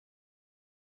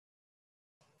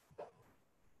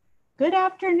Good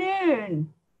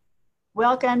afternoon.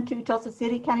 Welcome to Tulsa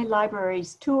City County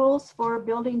Library's Tools for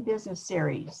Building Business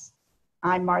series.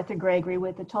 I'm Martha Gregory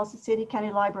with the Tulsa City County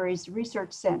Library's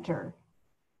Research Center.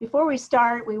 Before we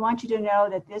start, we want you to know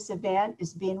that this event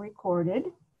is being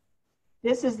recorded.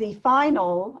 This is the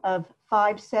final of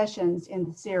 5 sessions in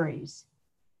the series.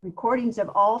 Recordings of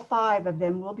all 5 of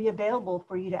them will be available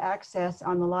for you to access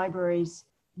on the library's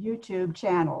YouTube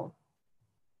channel.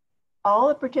 All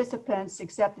the participants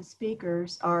except the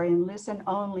speakers are in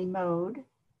listen-only mode,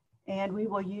 and we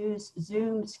will use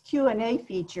Zoom's Q&A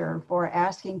feature for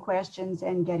asking questions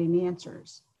and getting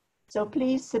answers. So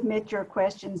please submit your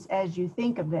questions as you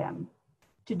think of them.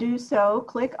 To do so,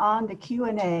 click on the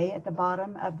Q&A at the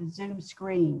bottom of the Zoom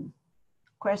screen.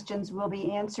 Questions will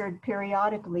be answered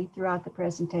periodically throughout the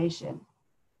presentation.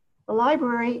 The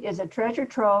library is a treasure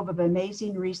trove of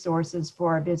amazing resources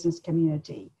for our business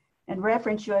community, and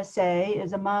Reference USA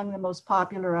is among the most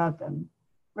popular of them.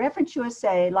 Reference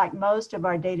USA, like most of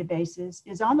our databases,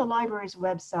 is on the library's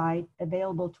website,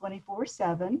 available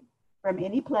 24/7 from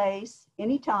any place,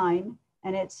 anytime,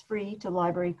 and it's free to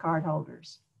library card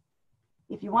holders.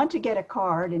 If you want to get a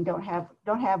card and don't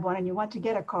have one and you want to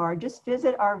get a card, just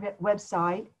visit our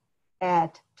website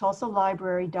at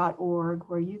tulsalibrary.org,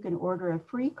 where you can order a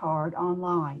free card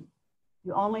online.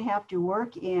 You only have to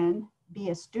work in, be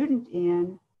a student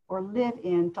in, or live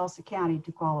in Tulsa County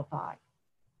to qualify.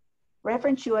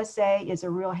 Reference USA is a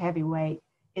real heavyweight.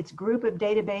 Its group of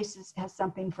databases has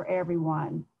something for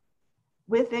everyone.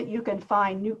 With it, you can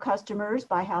find new customers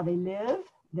by how they live,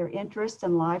 their interests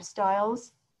and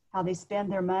lifestyles, how they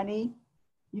spend their money.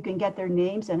 You can get their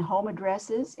names and home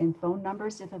addresses and phone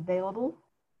numbers if available.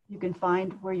 You can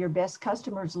find where your best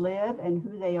customers live and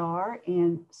who they are,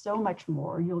 and so much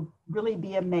more. You'll really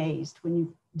be amazed when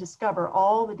you discover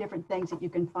all the different things that you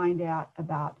can find out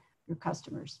about your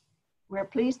customers. We're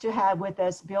pleased to have with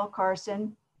us Bill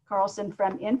Carlson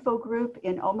from Info Group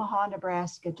in Omaha,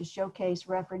 Nebraska, to showcase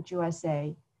Reference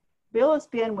USA. Bill has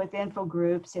been with Info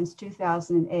Group since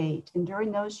 2008, and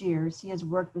during those years, he has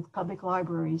worked with public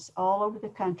libraries all over the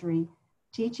country,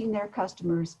 teaching their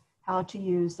customers how to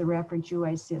use the Reference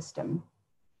UA system.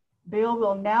 Bill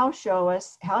will now show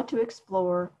us how to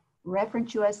explore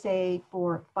Reference USA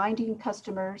for finding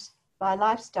customers by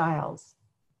lifestyles.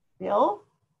 Bill?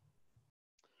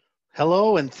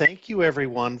 Hello, and thank you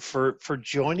everyone for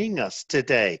joining us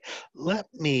today.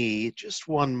 Let me, just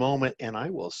one moment, and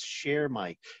I will share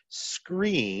my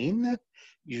screen.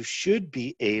 You should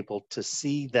be able to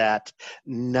see that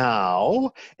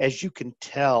now. As you can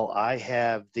tell, I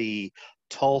have the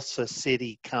Tulsa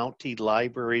City County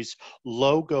Library's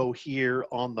logo here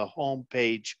on the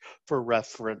homepage for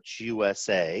Reference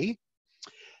USA.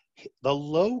 The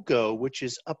logo, which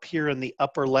is up here in the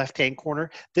upper left-hand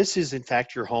corner, this is in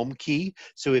fact your home key.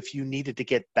 So if you needed to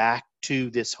get back to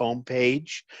this home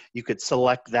page, you could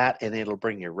select that and it'll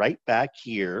bring you right back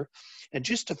here. And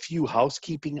just a few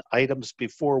housekeeping items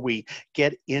before we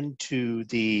get into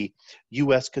the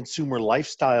U.S. Consumer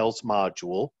Lifestyles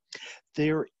module.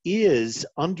 There is,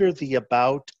 under the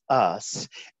About Us,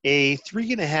 a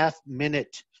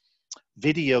 3.5-minute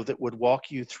video that would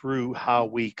walk you through how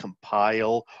we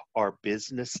compile our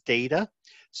business data.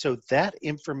 So that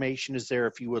information is there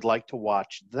if you would like to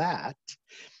watch that.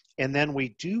 And then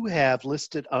we do have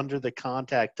listed under the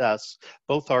Contact Us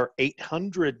both our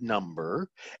 800 number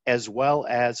as well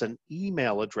as an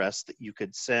email address that you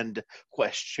could send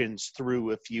questions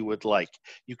through if you would like.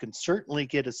 You can certainly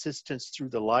get assistance through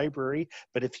the library,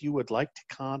 but if you would like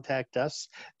to contact us,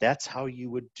 that's how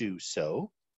you would do so.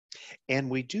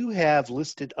 And we do have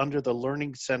listed under the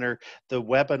Learning Center the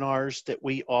webinars that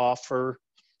we offer,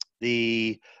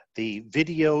 the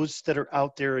videos that are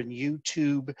out there in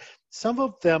YouTube. Some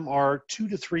of them are 2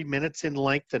 to 3 minutes in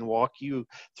length and walk you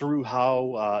through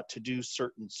how to do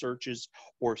certain searches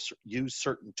or use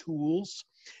certain tools.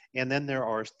 And then there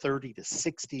are 30 to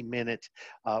 60-minute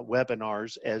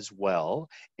webinars as well.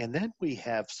 And then we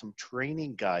have some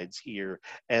training guides here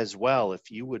as well. If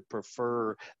you would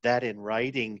prefer that in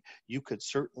writing, you could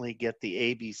certainly get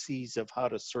the ABCs of how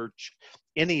to search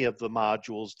any of the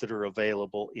modules that are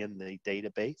available in the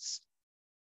database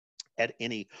at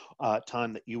any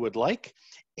time that you would like.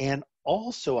 And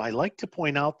also, I like to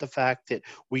point out the fact that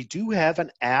we do have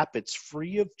an app. It's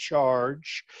free of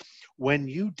charge. When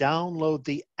you download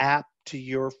the app to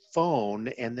your phone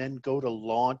and then go to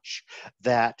launch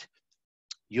that,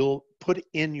 you'll put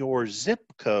in your zip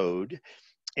code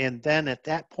And then at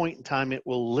that point in time, it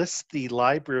will list the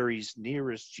libraries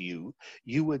nearest you.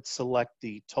 You would select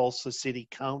the Tulsa City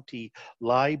County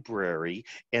Library,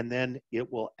 and then it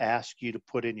will ask you to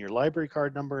put in your library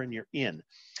card number and you're in.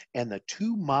 And the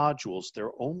two modules,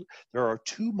 there are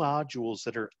two modules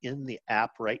that are in the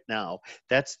app right now.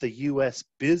 That's the U.S.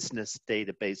 Business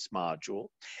Database module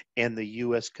and the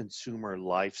U.S. Consumer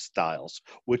Lifestyles,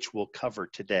 which we'll cover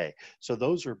today. So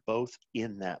those are both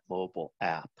in that mobile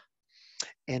app.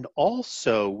 And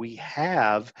also, we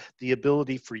have the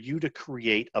ability for you to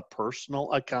create a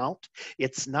personal account.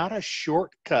 It's not a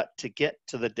shortcut to get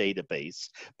to the database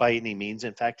by any means.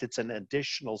 In fact, it's an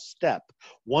additional step.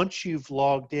 Once you've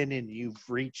logged in and you've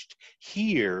reached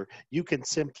here, you can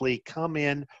simply come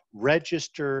in,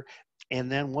 register,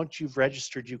 and then once you've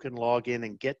registered, you can log in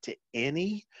and get to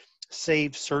any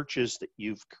saved searches that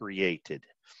you've created.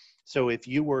 So if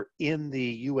you were in the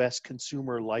U.S.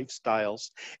 Consumer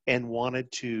Lifestyles and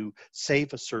wanted to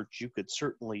save a search, you could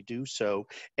certainly do so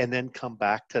and then come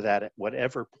back to that at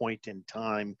whatever point in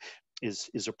time is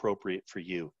appropriate for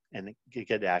you and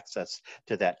get access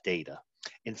to that data.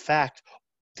 In fact,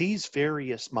 these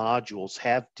various modules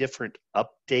have different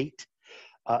update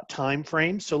time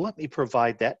frames, so let me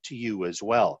provide that to you as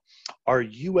well. Our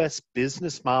U.S.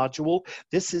 Business module,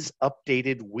 this is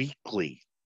updated weekly.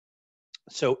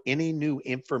 So any new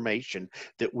information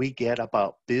that we get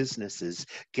about businesses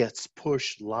gets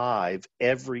pushed live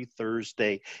every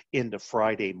Thursday into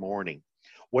Friday morning.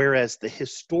 Whereas the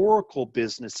historical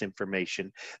business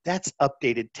information, that's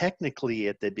updated technically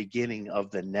at the beginning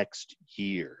of the next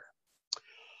year.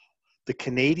 The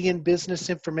Canadian business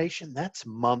information, that's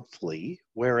monthly,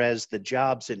 whereas the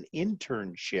jobs and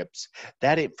internships,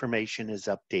 that information is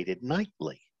updated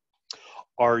nightly.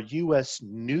 Our U.S.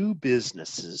 new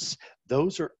businesses,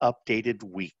 those are updated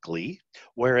weekly,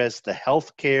 whereas the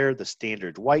healthcare, the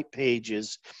standard white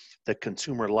pages, the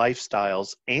consumer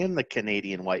lifestyles, and the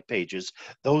Canadian white pages,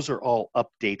 those are all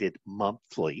updated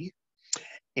monthly.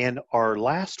 And our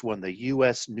last one, the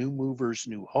U.S. new movers,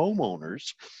 new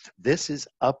homeowners, this is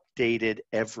updated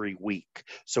every week.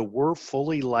 So we're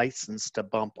fully licensed to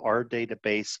bump our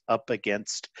database up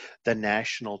against the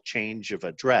national change of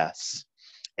address.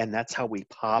 And that's how we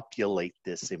populate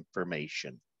this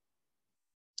information.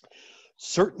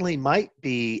 Certainly might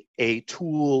be a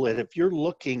tool, and if you're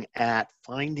looking at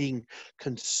finding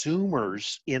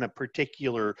consumers in a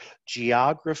particular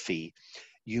geography,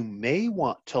 you may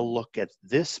want to look at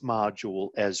this module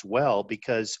as well,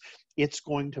 because it's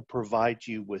going to provide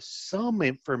you with some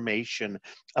information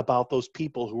about those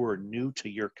people who are new to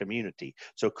your community.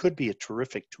 So it could be a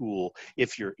terrific tool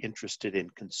if you're interested in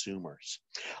consumers.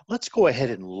 Let's go ahead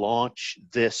and launch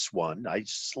this one. I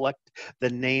select the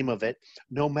name of it.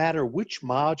 No matter which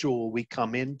module we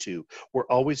come into, we're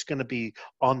always going to be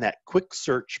on that quick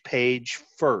search page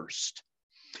first.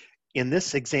 In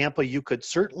this example, you could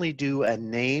certainly do a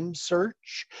name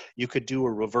search. You could do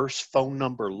a reverse phone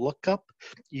number lookup.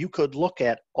 You could look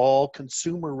at all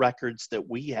consumer records that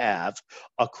we have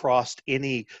across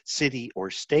any city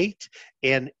or state,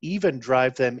 and even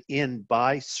drive them in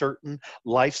by certain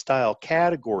lifestyle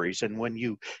categories. And when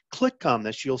you click on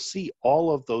this, you'll see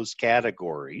all of those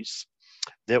categories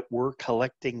that we're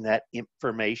collecting that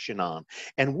information on.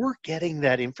 And we're getting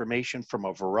that information from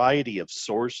a variety of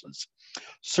sources.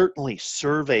 Certainly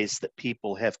surveys that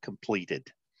people have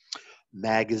completed,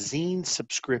 magazine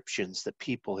subscriptions that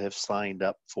people have signed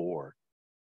up for,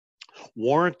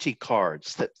 warranty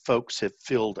cards that folks have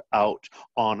filled out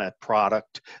on a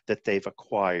product that they've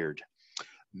acquired,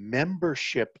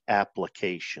 membership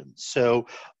applications. So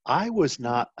I was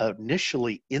not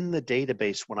initially in the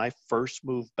database when I first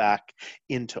moved back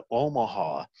into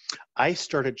Omaha. I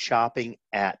started shopping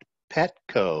at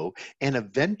Petco, and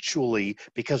eventually,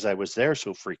 because I was there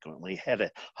so frequently, had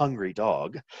a hungry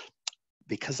dog.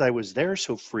 Because I was there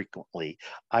so frequently,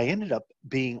 I ended up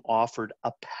being offered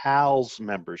a PALS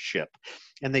membership,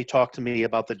 and they talked to me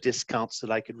about the discounts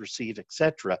that I could receive,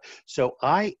 etc. So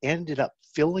I ended up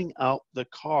filling out the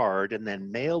card and then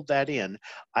mailed that in.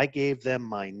 I gave them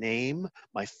my name,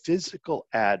 my physical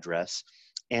address,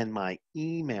 and my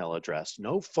email address,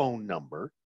 no phone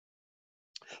number.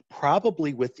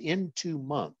 Probably within 2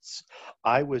 months,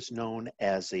 I was known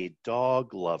as a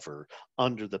dog lover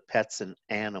under the pets and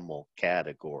animal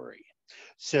category.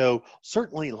 So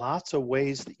certainly lots of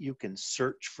ways that you can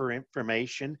search for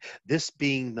information, this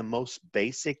being the most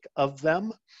basic of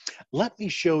them. Let me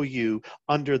show you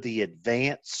under the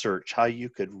advanced search how you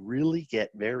could really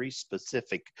get very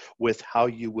specific with how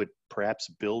you would perhaps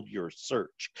build your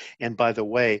search. And by the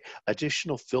way,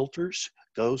 additional filters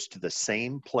goes to the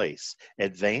same place,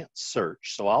 advanced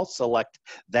search. So I'll select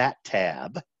that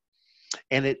tab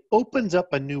and it opens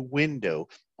up a new window.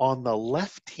 On the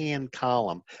left-hand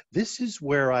column, this is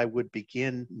where I would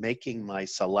begin making my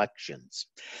selections.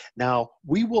 Now,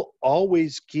 we will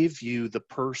always give you the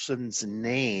person's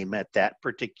name at that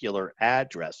particular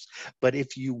address, but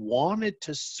if you wanted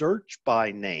to search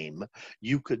by name,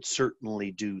 you could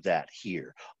certainly do that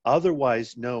here.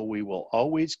 Otherwise, no, we will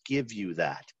always give you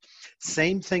that.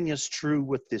 Same thing is true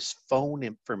with this phone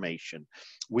information.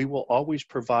 We will always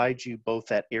provide you both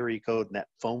that area code and that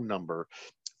phone number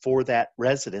for that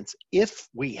residence if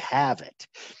we have it.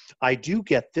 I do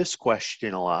get this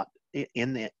question a lot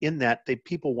in that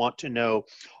people want to know,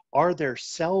 are there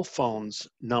cell phones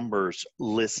numbers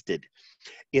listed?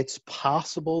 It's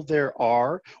possible there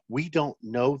are. We don't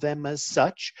know them as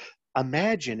such.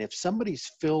 Imagine if somebody's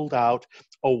filled out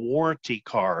a warranty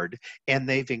card and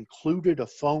they've included a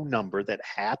phone number that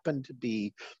happened to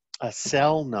be a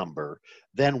cell number,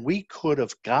 then we could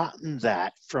have gotten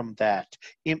that from that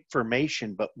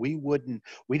information, but we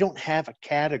don't have a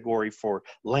category for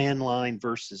landline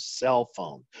versus cell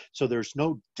phone. So there's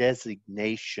no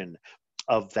designation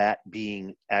of that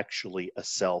being actually a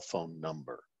cell phone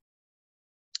number.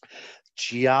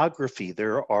 Geography,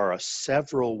 there are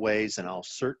several ways, and I'll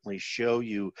certainly show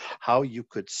you how you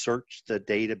could search the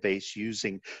database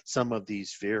using some of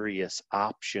these various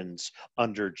options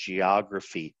under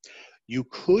geography. You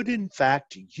could, in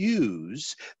fact,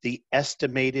 use the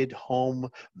estimated home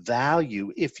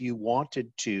value if you wanted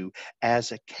to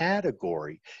as a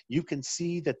category. You can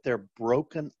see that they're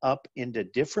broken up into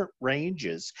different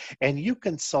ranges, and you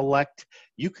can select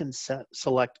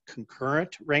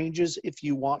concurrent ranges if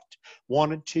you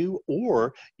wanted to,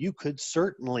 or you could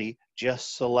certainly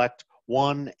just select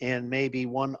one and maybe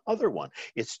one other one.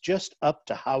 It's just up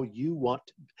to how you want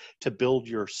to build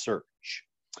your search.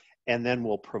 And then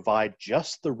we'll provide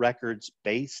just the records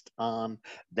based on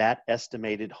that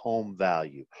estimated home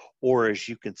value. Or as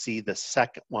you can see, the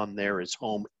second one there is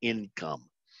home income.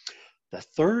 The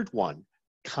third one,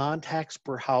 contacts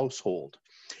per household.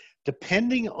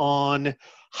 Depending on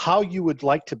how you would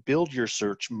like to build your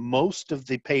search, most of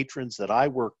the patrons that I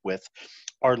work with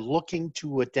are looking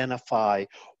to identify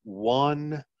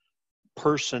one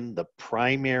person, the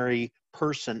primary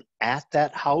person at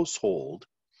that household,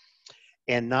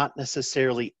 and not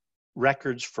necessarily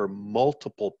records for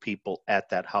multiple people at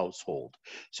that household.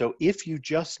 So if you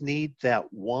just need that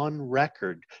one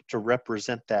record to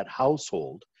represent that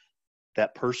household,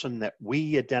 that person that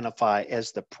we identify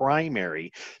as the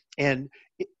primary, and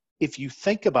if you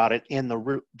think about it, and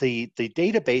the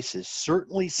database is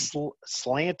certainly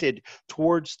slanted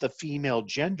towards the female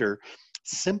gender,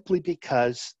 simply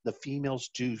because the females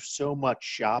do so much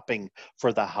shopping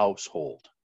for the household.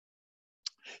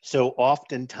 So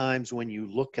oftentimes when you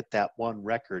look at that one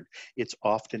record, it's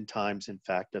oftentimes, in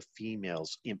fact, a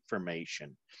female's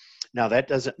information. Now, that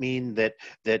doesn't mean that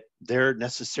they're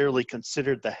necessarily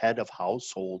considered the head of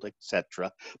household,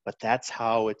 etc., but that's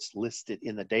how it's listed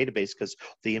in the database because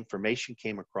the information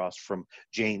came across from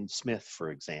Jane Smith, for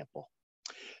example.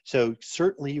 So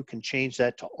certainly you can change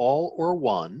that to all or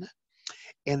one.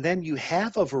 And then you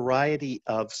have a variety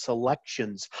of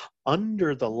selections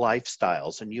under the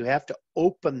lifestyles, and you have to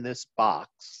open this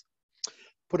box.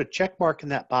 Put a check mark in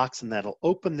that box, and that'll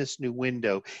open this new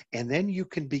window. And then you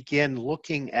can begin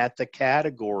looking at the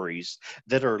categories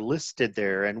that are listed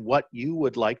there and what you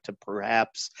would like to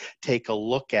perhaps take a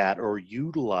look at or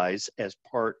utilize as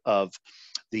part of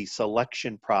the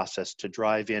selection process to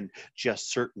drive in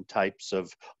just certain types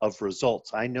of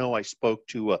results. I know I spoke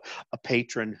to a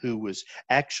patron who was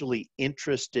actually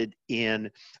interested in,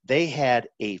 they had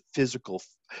a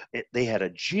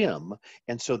gym,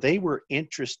 and so they were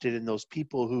interested in those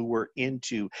people who were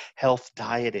into health,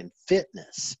 diet, and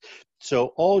fitness.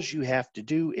 So all you have to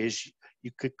do is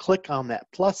you could click on that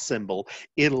plus symbol,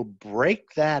 it'll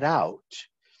break that out,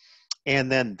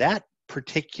 and then that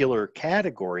particular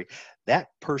category, that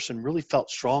person really felt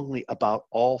strongly about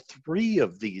all three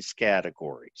of these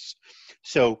categories.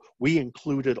 So we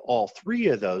included all three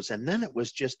of those, and then it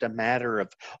was just a matter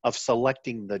of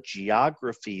selecting the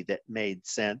geography that made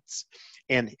sense.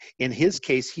 And in his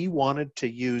case, he wanted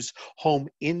to use home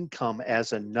income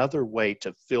as another way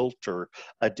to filter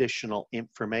additional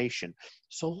information.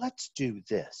 So let's do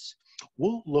this.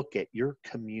 We'll look at your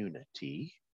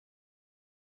community.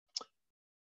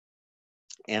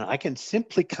 And I can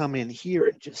simply come in here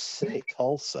and just say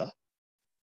Tulsa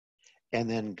and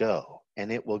then go. And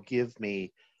it will give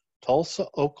me Tulsa,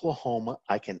 Oklahoma.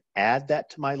 I can add that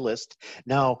to my list.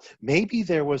 Now, maybe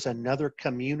there was another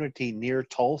community near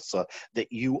Tulsa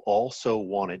that you also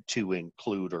wanted to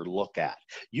include or look at.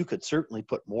 You could certainly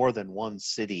put more than one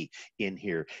city in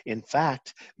here. In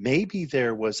fact, maybe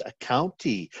there was a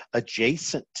county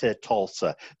adjacent to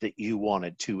Tulsa that you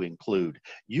wanted to include.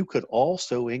 You could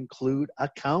also include a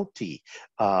county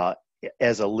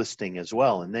as a listing as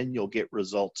well, and then you'll get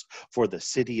results for the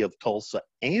city of Tulsa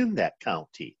and that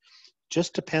county.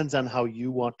 Just depends on how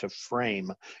you want to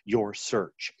frame your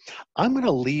search. I'm going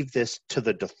to leave this to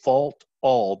the default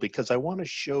all because I want to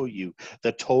show you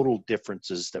the total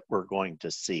differences that we're going to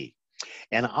see.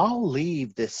 And I'll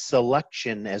leave this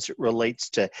selection as it relates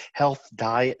to health,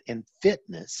 diet, and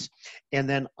fitness. And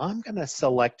then I'm going to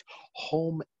select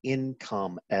home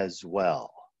income as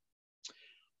well.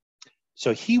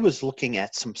 So he was looking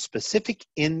at some specific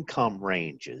income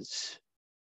ranges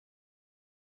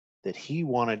that he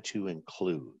wanted to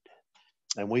include.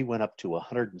 And we went up to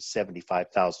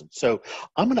 175,000. So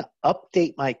I'm going to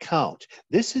update my count.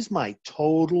 This is my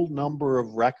total number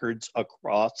of records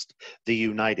across the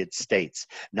United States.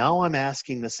 Now I'm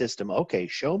asking the system, okay,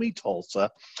 show me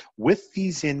Tulsa with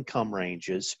these income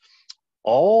ranges,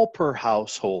 all per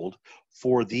household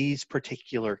for these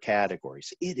particular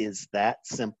categories. It is that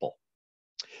simple.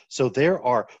 So there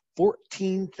are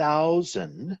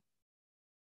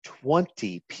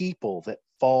 14,020 people that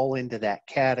fall into that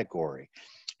category.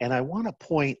 And I want to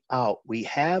point out, we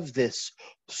have this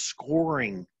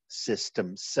scoring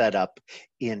system set up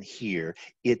in here.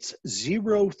 It's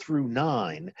 0 through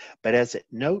 9, but as it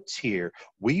notes here,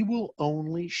 we will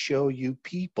only show you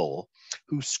people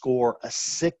who score a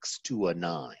 6 to a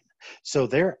 9. So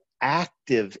they're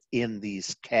active in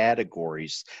these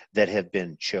categories that have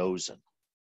been chosen.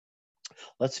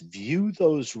 Let's view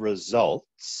those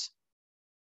results.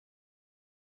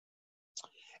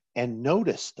 And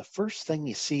notice the first thing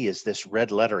you see is this red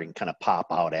lettering kind of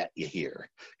pop out at you here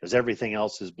because everything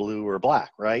else is blue or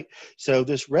black, right? So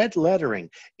this red lettering,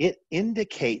 it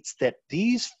indicates that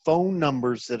these phone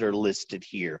numbers that are listed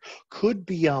here could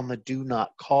be on the do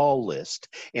not call list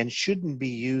and shouldn't be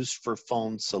used for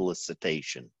phone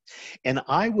solicitation. And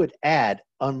I would add,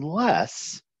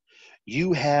 unless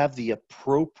you have the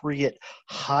appropriate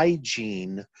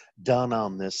hygiene done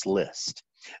on this list.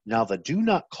 Now, the do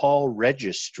not call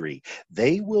registry,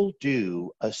 they will do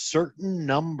a certain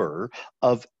number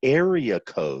of area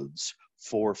codes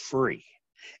for free,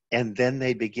 and then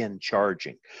they begin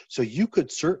charging. So you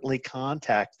could certainly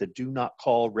contact the do not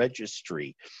call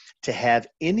registry to have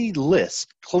any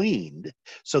list cleaned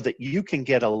so that you can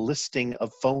get a listing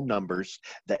of phone numbers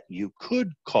that you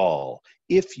could call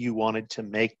if you wanted to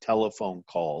make telephone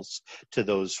calls to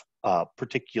those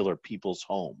particular people's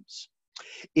homes.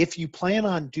 If you plan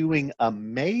on doing a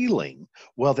mailing,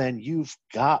 well, then you've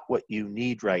got what you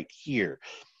need right here.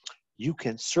 You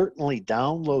can certainly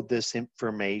download this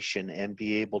information and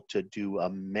be able to do a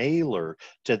mailer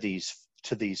to these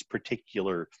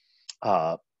particular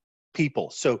people.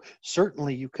 So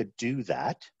certainly you could do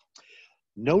that.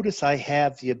 Notice I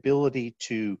have the ability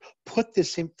to put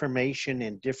this information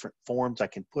in different forms. I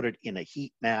can put it in a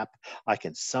heat map. I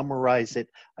can summarize it.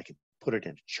 I can put it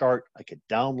in a chart. I could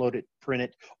download it, print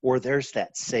it, or there's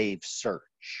that save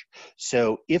search.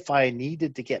 So if I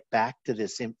needed to get back to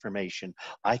this information,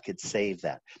 I could save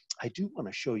that. I do want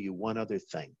to show you one other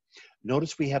thing.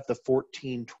 Notice we have the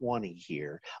 1420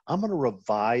 here. I'm going to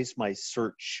revise my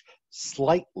search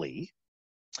slightly.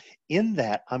 In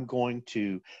that, I'm going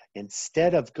to,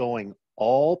 instead of going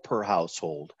all per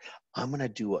household, I'm going to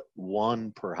do it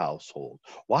one per household.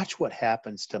 Watch what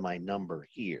happens to my number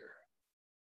here.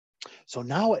 So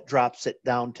now it drops it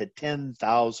down to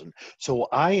 10,000. So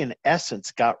I, in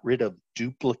essence, got rid of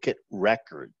duplicate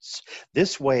records.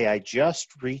 This way, I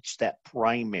just reached that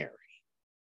primary.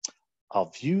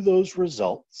 I'll view those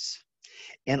results.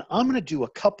 And I'm going to do a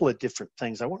couple of different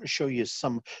things. I want to show you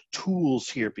some tools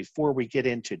here before we get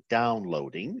into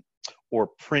downloading or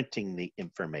printing the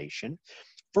information.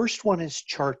 First one is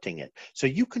charting it. So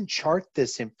you can chart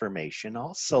this information.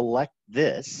 I'll select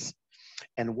this.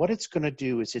 And what it's going to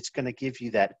do is it's going to give you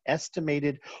that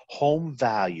estimated home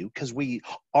value, because we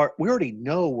already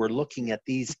know we're looking at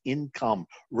these income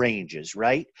ranges,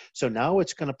 right? So now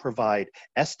it's going to provide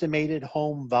estimated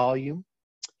home volume,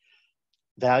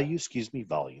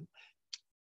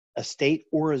 a state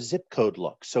or a zip code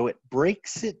look. So it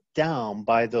breaks it down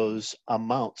by those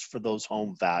amounts for those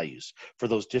home values, for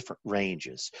those different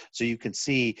ranges. So you can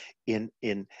see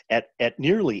at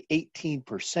nearly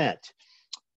 18%,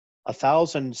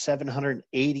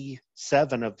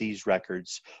 1,787 of these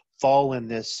records fall in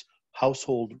this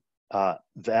household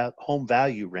home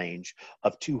value range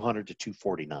of 200 to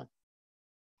 249,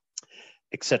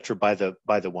 etc. by the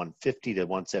 150 to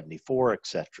 174,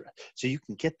 etc. So you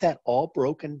can get that all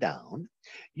broken down.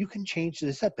 You can change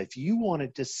this up if you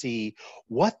wanted to see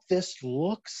what this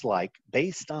looks like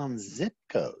based on zip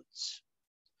codes.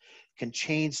 Can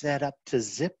change that up to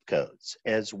zip codes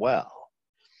as well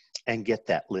and get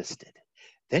that listed.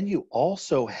 Then you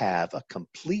also have a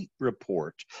complete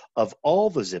report of all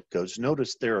the zip codes.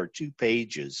 Notice there are 2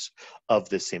 pages of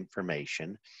this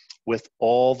information with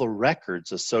all the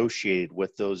records associated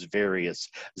with those various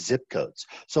zip codes.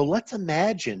 So let's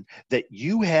imagine that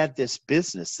you had this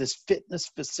business, this fitness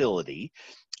facility,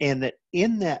 and that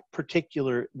in that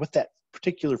particular, with that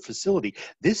particular facility,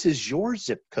 this is your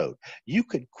zip code. You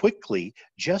could quickly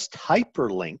just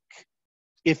hyperlink,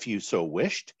 if you so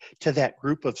wished, to that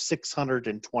group of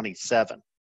 627.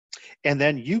 And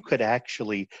then you could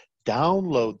actually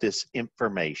download this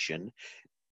information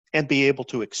and be able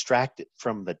to extract it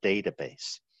from the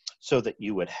database so that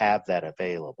you would have that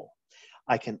available.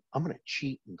 I'm going to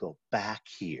cheat and go back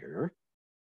here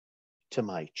to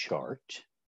my chart.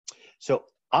 So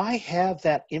I have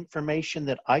that information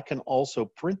that I can also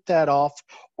print that off,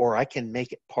 or I can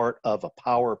make it part of a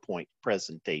PowerPoint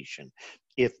presentation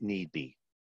if need be.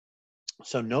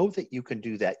 So know that you can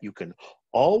do that. You can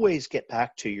always get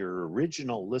back to your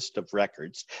original list of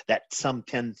records, that some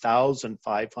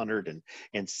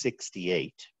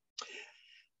 10,568.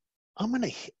 I'm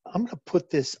gonna put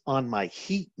this on my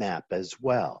heat map as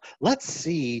well. Let's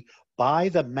see by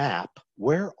the map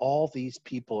where all these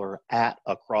people are at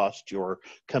across your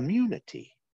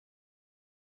community.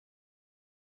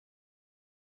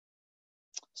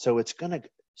 So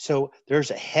so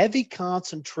there's a heavy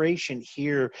concentration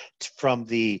here from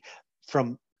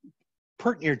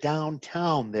pert near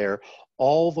downtown there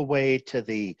all the way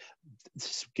to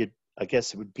I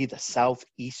guess it would be the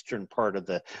southeastern part of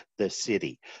the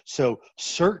city. So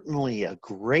certainly a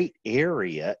great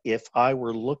area if I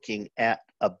were looking at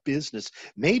a business.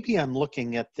 Maybe I'm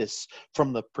looking at this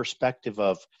from the perspective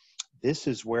of, this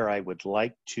is where I would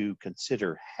like to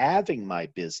consider having my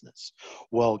business.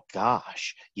 Well,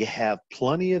 gosh, you have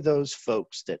plenty of those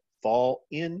folks that fall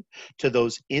into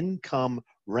those income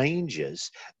ranges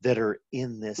that are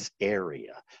in this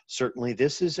area. Certainly,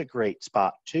 this is a great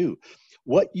spot too.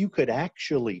 What you could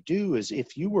actually do is,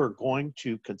 if you were going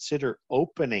to consider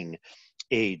opening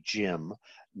a gym,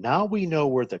 now we know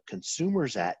where the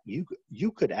consumer's at.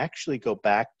 You could actually go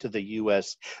back to the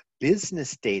U.S.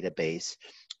 business database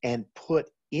and put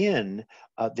in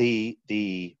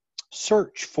the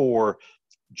search for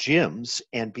gyms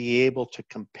and be able to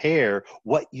compare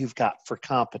what you've got for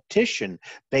competition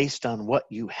based on what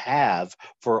you have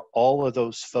for all of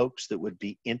those folks that would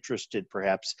be interested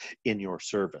perhaps in your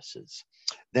services.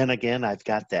 Then again, I've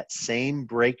got that same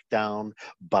breakdown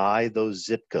by those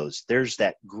zip codes. There's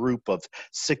that group of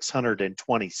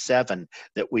 627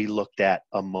 that we looked at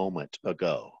a moment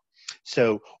ago.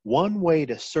 So one way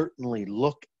to certainly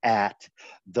look at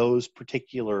those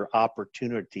particular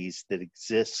opportunities that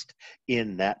exist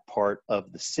in that part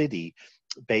of the city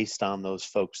based on those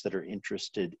folks that are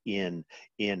interested in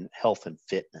health and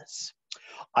fitness.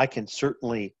 I can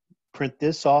certainly print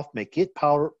this off, make it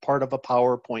part of a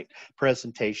PowerPoint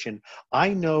presentation. I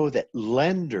know that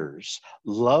lenders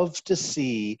love to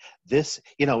see this.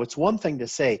 You know, it's one thing to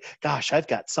say, gosh, I've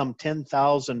got some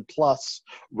 10,000 plus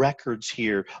records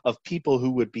here of people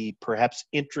who would be perhaps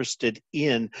interested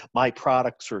in my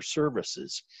products or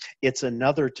services. It's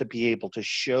another to be able to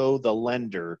show the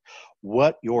lender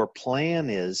what your plan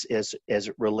is as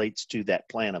it relates to that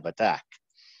plan of attack.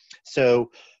 So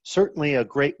certainly a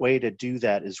great way to do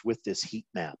that is with this heat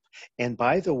map. And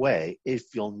by the way,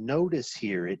 if you'll notice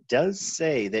here, it does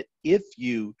say that if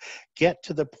you get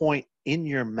to the point in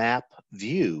your map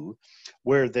view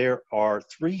where there are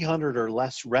 300 or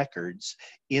less records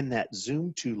in that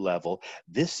zoom to level,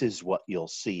 this is what you'll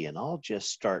see. And I'll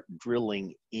just start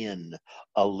drilling in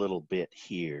a little bit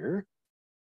here.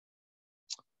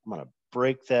 I'm going to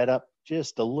break that up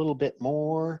just a little bit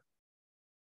more.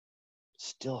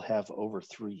 Still have over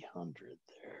 300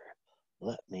 there.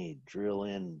 Let me drill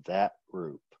in that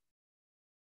group.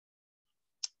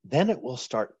 Then it will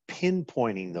start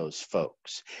pinpointing those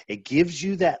folks. It gives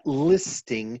you that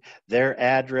listing, their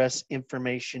address,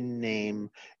 information,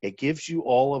 name. It gives you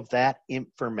all of that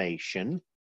information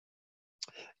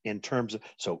in terms of,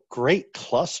 so great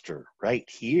cluster right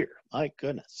here. My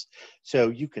goodness. So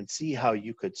you can see how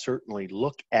you could certainly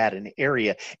look at an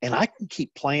area, and I can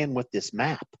keep playing with this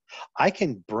map. I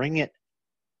can bring it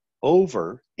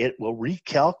over, it will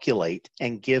recalculate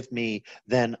and give me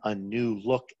then a new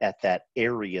look at that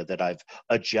area that I've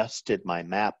adjusted my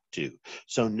map to.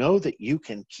 So know that you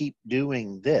can keep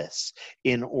doing this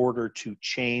in order to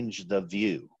change the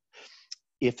view.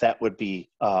 If that would be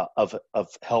of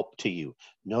help to you,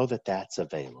 know that that's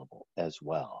available as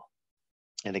well.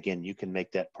 And again, you can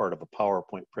make that part of a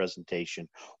PowerPoint presentation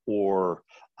or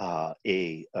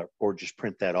or just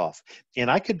print that off.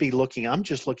 And I could be looking, I'm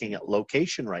just looking at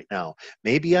location right now.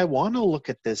 Maybe I want to look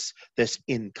at this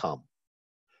income.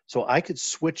 So I could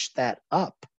switch that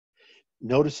up.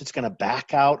 Notice it's going to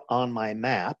back out on my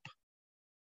map.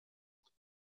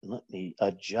 Let me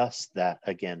adjust that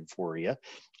again for you.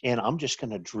 And I'm just going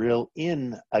to drill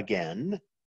in again.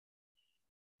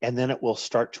 And then it will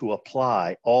start to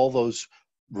apply all those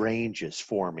ranges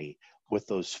for me with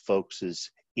those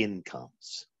folks'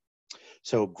 incomes.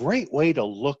 So great way to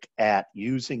look at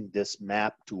using this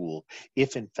map tool,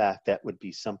 if in fact that would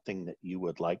be something that you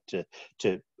would like to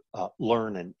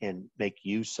learn and make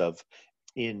use of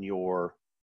in your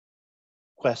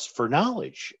quest for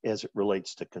knowledge as it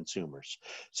relates to consumers.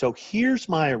 So here's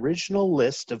my original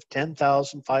list of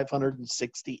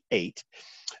 10,568.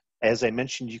 As I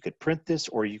mentioned, you could print this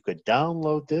or you could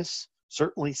download this.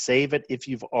 Certainly save it if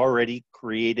you've already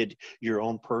created your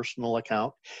own personal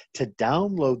account. To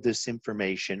download this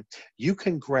information, you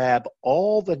can grab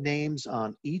all the names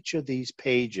on each of these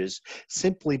pages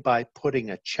simply by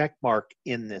putting a check mark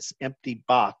in this empty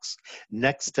box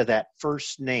next to that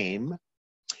first name,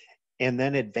 and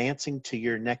then advancing to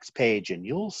your next page. And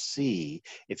you'll see,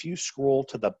 if you scroll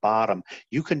to the bottom,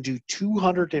 you can do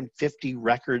 250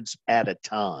 records at a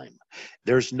time.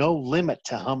 There's no limit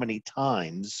to how many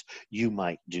times you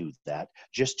might do that,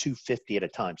 just 250 at a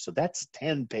time. So that's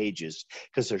 10 pages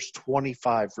because there's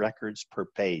 25 records per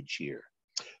page here.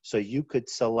 So you could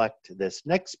select this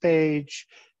next page,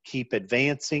 keep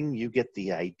advancing, you get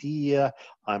the idea.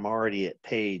 I'm already at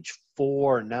page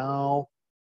 4 now.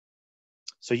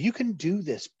 So you can do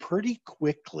this pretty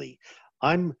quickly.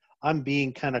 I'm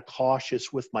being kind of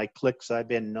cautious with my clicks. I've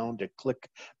been known to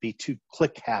be too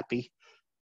click happy,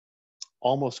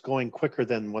 almost going quicker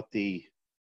than what the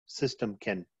system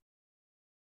can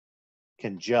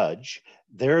judge.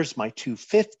 There's my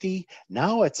 250.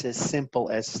 Now it's as simple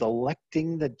as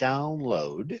selecting the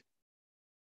download.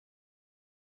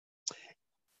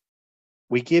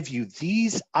 We give you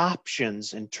these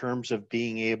options in terms of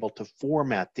being able to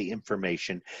format the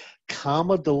information.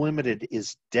 Comma delimited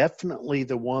is definitely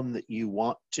the one that you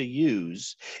want to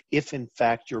use if in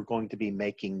fact you're going to be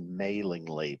making mailing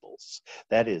labels.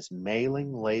 That is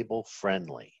mailing label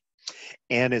friendly.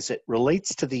 And as it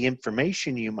relates to the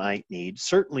information you might need,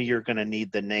 certainly you're going to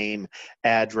need the name,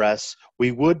 address.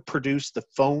 We would produce the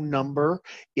phone number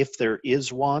if there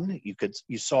is one.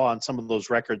 You saw on some of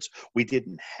those records, we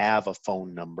didn't have a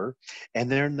phone number.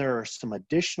 And then there are some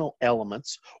additional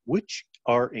elements which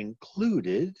are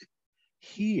included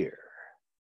here.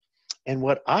 And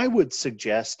what I would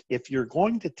suggest, if you're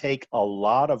going to take a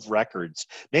lot of records,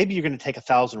 maybe you're going to take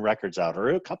 1,000 records out or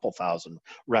a couple thousand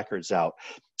records out,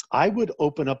 I would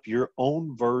open up your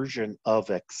own version of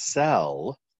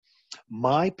Excel.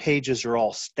 My pages are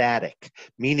all static,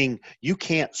 meaning you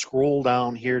can't scroll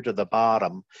down here to the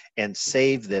bottom and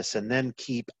save this and then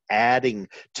keep adding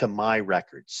to my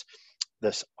records.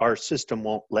 Our system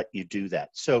won't let you do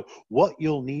that. So what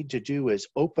you'll need to do is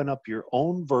open up your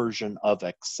own version of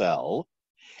Excel,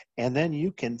 and then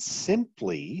you can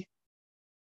simply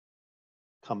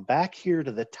come back here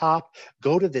to the top,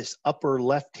 go to this upper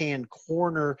left-hand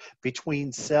corner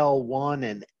between cell 1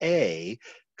 and A,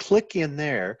 click in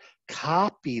there,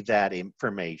 copy that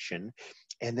information,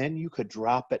 and then you could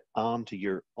drop it onto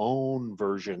your own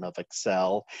version of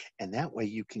Excel, and that way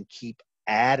you can keep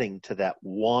adding to that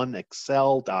one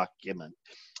Excel document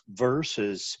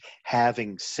versus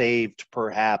having saved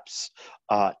perhaps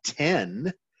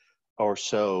 10 or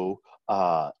so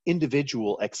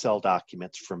individual Excel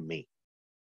documents from me.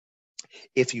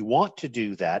 If you want to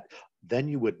do that, then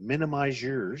you would minimize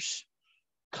yours,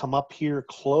 come up here,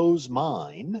 close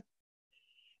mine.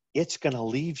 It's going to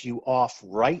leave you off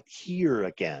right here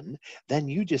again. Then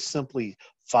you just simply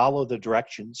follow the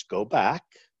directions, go back.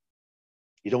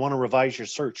 You don't want to revise your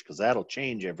search because that'll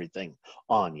change everything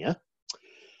on you.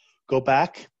 Go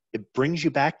back. It brings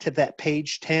you back to that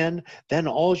page 10. Then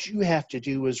all you have to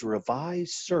do is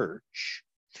revise search,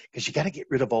 because you got to get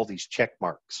rid of all these check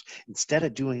marks. Instead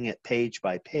of doing it page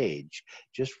by page,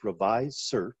 just revise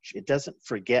search. It doesn't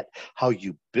forget how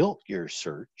you built your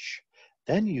search.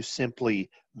 Then you simply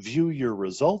view your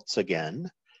results again.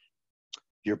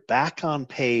 You're back on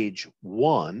page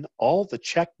 1, all the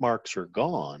check marks are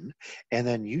gone, and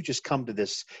then you just come to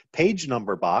this page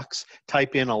number box,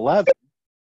 type in 11.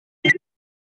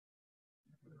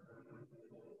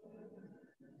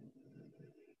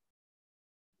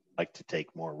 Like to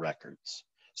take more records.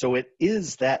 So it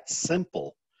is that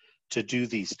simple to do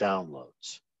these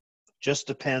downloads. Just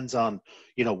depends on,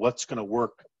 what's going to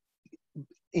work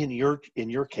in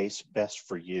your case best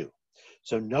for you.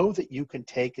 So know that you can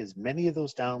take as many of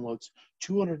those downloads,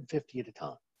 250 at a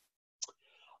time.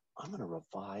 I'm going to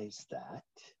revise that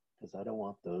because I don't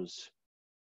want those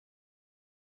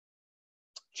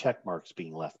check marks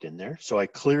being left in there. So I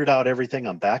cleared out everything.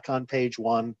 I'm back on page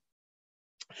 1.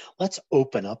 Let's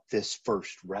open up this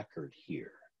first record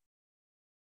here.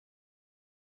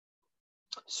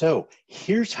 So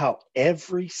here's how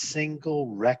every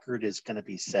single record is going to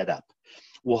be set up.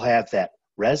 We'll have that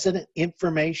resident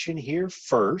information here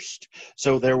first.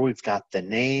 So there we've got the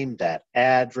name, that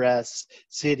address,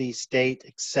 city, state,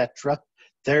 etc.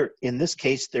 There, in this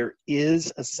case, there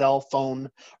is a cell phone,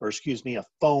 or excuse me, a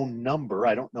phone number.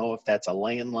 I don't know if that's a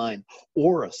landline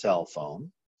or a cell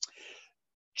phone.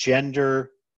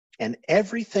 Gender, and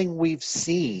everything we've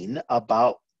seen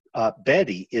about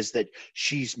Betty is that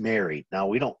she's married. Now,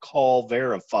 we don't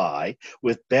verify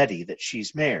with Betty that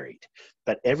she's married,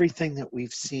 but everything that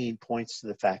we've seen points to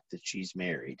the fact that she's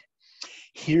married.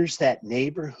 Here's that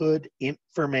neighborhood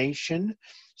information.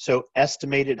 So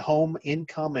estimated home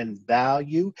income and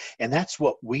value, and that's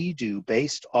what we do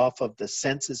based off of the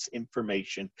census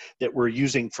information that we're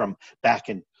using from back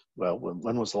in, well,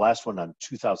 when was the last one? On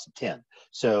 2010.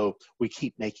 So we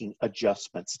keep making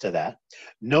adjustments to that.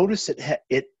 Notice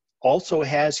it also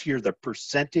has here the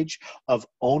percentage of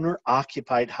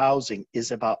owner-occupied housing is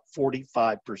about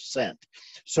 45%.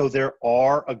 So there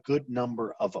are a good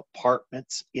number of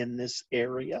apartments in this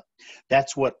area.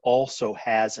 That's what also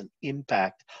has an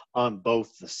impact on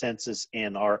both the census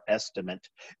and our estimate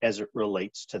as it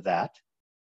relates to that.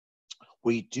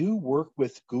 We do work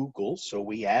with Google, so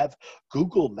we have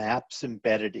Google Maps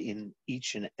embedded in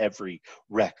each and every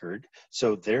record.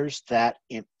 So there's that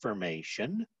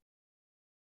information.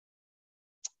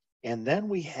 And then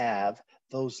we have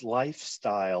those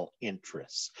lifestyle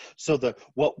interests. So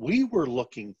what we were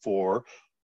looking for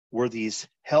were these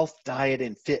health, diet,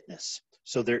 and fitness.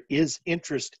 So there is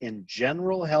interest in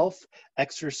general health,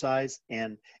 exercise,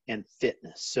 and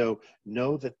fitness. So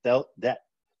know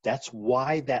that's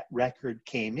why that record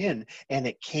came in. And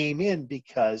it came in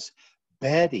because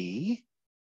Betty,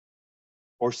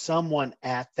 or someone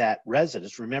at that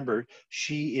residence. Remember,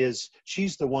 she's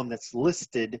the one that's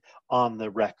listed on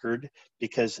the record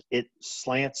because it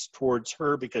slants towards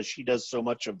her because she does so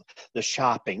much of the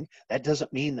shopping. That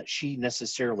doesn't mean that she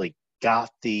necessarily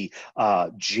got the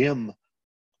gym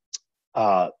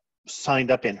signed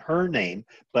up in her name,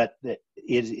 but that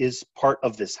it is part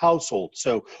of this household.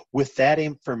 So with that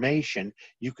information,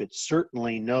 you could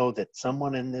certainly know that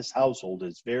someone in this household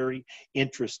is very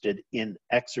interested in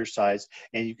exercise,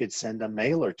 and you could send a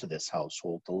mailer to this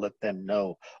household to let them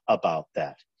know about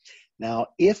that. Now,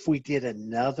 if we did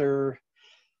another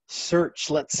search,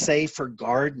 let's say for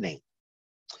gardening,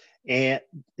 and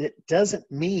it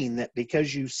doesn't mean that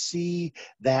because you see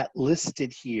that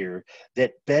listed here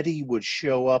that Betty would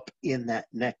show up in that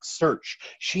next search.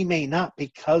 She may not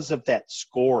because of that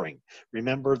scoring.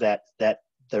 Remember that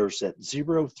there's that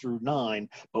 0 through 9,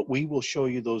 but we will show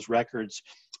you those records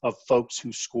of folks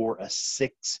who score a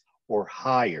 6 or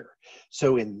higher.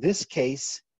 So in this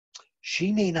case,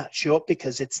 she may not show up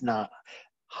because it's not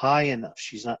high enough.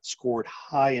 She's not scored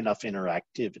high enough in her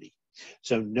activity.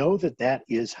 So know that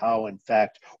is how, in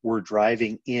fact, we're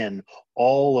driving in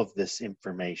all of this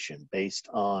information based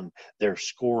on their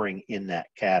scoring in that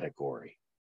category.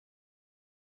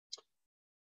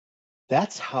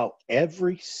 That's how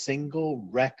every single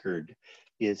record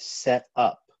is set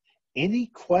up. Any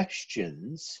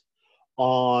questions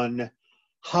on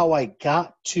how I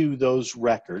got to those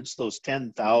records, those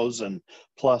 10,000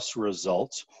 plus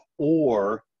results,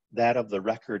 or that of the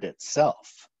record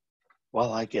itself?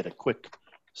 While I get a quick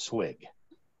swig.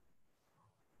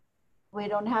 We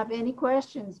don't have any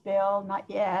questions, Bill, not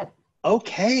yet.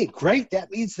 Okay, great. That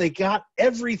means they got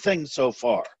everything so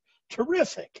far.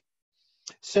 Terrific.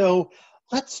 So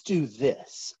let's do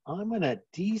this. I'm going to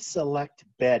deselect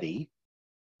Betty.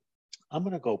 I'm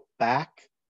going to go back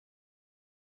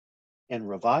and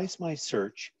revise my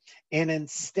search. And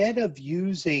instead of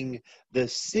using the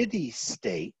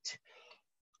city-state,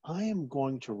 I am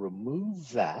going to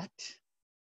remove that.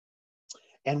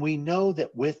 And we know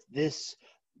that with this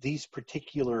these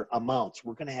particular amounts.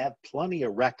 We're going to have plenty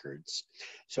of records.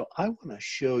 So I want to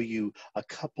show you a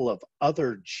couple of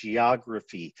other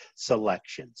geography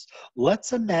selections.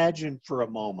 Let's imagine for a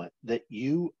moment that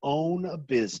you own a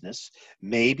business.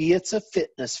 Maybe it's a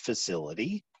fitness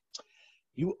facility.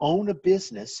 You own a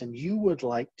business and you would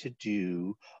like to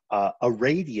do a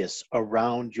radius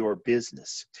around your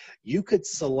business. You could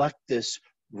select this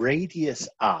radius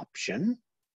option,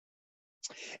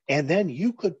 and then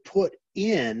you could put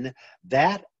in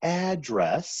that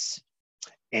address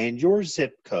and your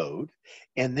zip code,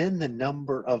 and then the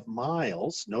number of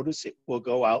miles. Notice it will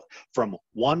go out from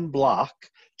 1 block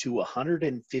to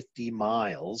 150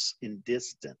 miles in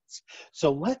distance.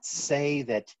 So let's say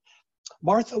that,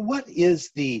 Martha, what is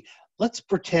let's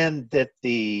pretend that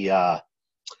the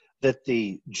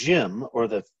gym or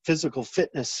the physical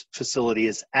fitness facility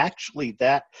is actually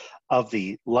that of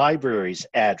the library's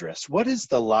address. What is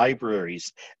the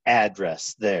library's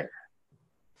address there?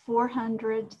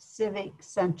 400 Civic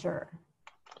Center.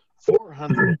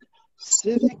 400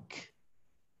 Civic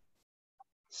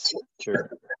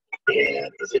Center.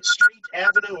 And is it Street,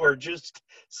 Avenue, or just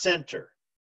Center?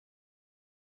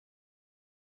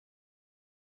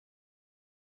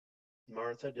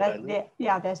 Martha, did I lose?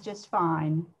 Yeah, that's just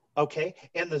fine. Okay,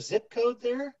 and the zip code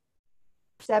there?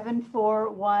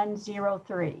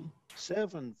 74103.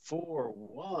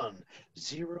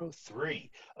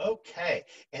 74103. Okay,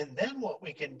 and then what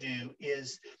we can do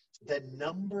is the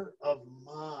number of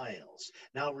miles.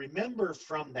 Now remember,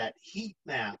 from that heat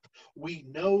map, we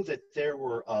know that there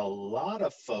were a lot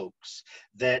of folks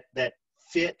that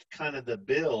fit kind of the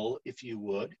bill, if you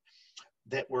would,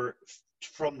 that were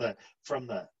from the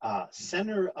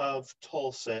center of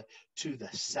Tulsa to the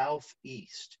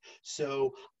southeast.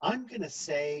 So I'm going to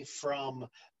say from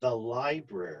the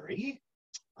library,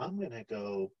 I'm going to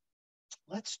go,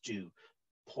 let's do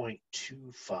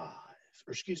 0.25, or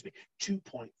excuse me,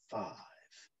 2.5.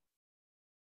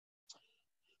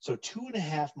 So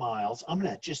 2.5 miles. I'm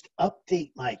going to just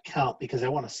update my count because I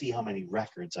want to see how many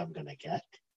records I'm going to get.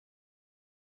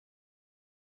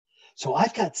 So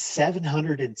I've got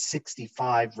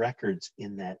 765 records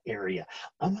in that area.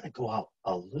 I'm going to go out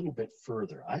a little bit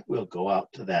further. I will go out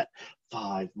to that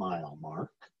 5-mile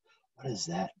mark. What does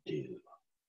that do?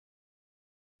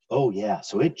 Oh yeah,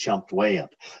 so it jumped way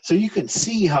up. So you can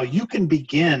see how you can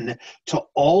begin to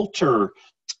alter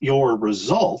your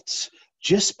results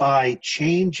just by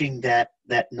changing that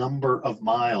number of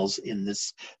miles in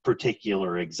this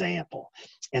particular example.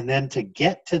 And then to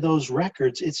get to those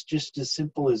records, it's just as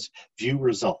simple as view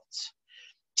results.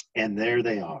 And there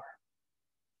they are.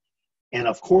 And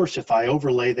of course, if I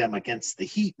overlay them against the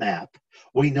heat map,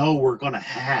 we know we're going to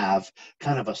have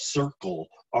kind of a circle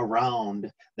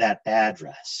around that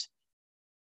address.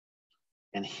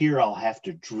 And here I'll have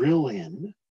to drill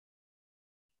in,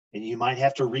 and you might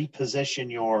have to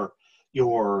reposition your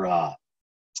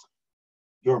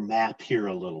map here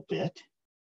a little bit.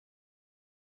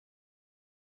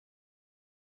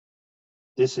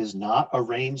 This is not a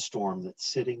rainstorm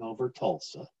that's sitting over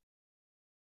Tulsa.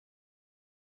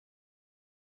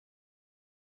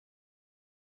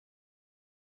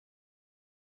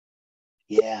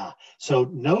 Yeah, so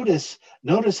notice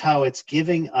how it's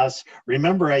giving us,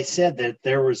 remember I said that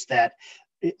there was that,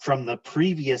 from the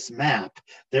previous map,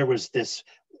 there was this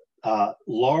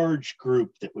large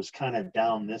group that was kind of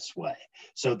down this way.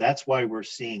 So that's why we're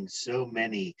seeing so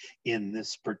many in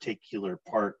this particular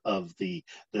part of the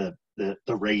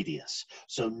radius.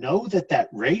 So know that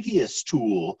radius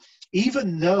tool,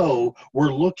 even though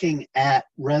we're looking at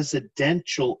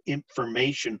residential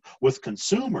information with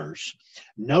consumers,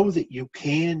 know that you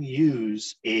can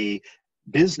use a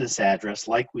business address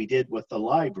like we did with the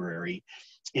library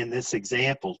in this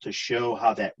example to show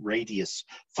how that radius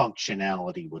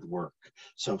functionality would work.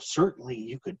 So certainly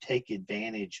you could take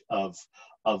advantage of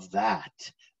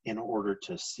that in order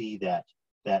to see that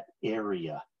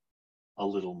area a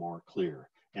little more clear.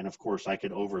 And of course, I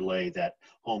could overlay that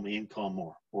home income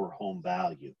or home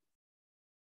value.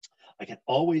 I can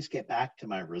always get back to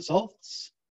my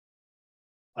results.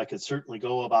 I could certainly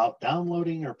go about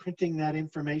downloading or printing that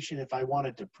information if I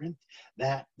wanted to print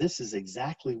that. This is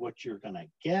exactly what you're going to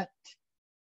get.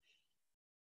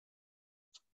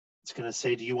 It's going to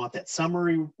say, do you want that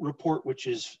summary report, which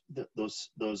is those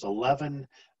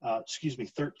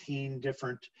 13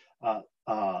 different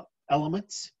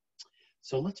elements.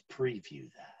 So let's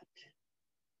preview that.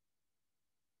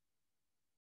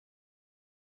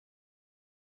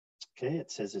 Okay,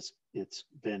 it says it's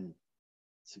been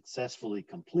successfully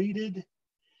completed,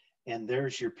 and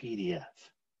there's your PDF.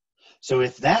 So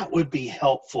if that would be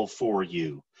helpful for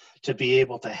you to be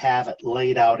able to have it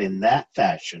laid out in that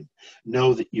fashion,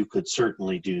 know that you could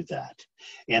certainly do that.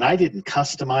 And I didn't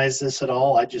customize this at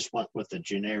all. I just went with the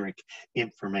generic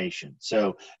information.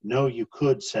 So know you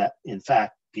could set, in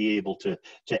fact, be able to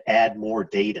add more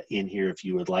data in here if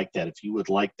you would like that. If you would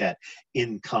like that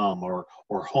income or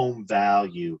home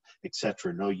value,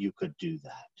 etc., know you could do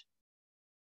that.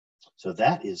 So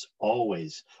that is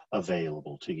always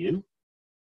available to you.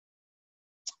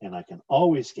 And I can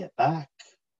always get back.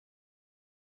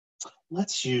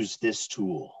 Let's use this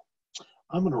tool.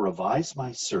 I'm going to revise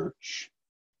my search.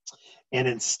 And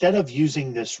instead of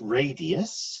using this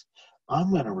radius,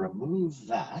 I'm going to remove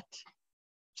that.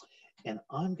 And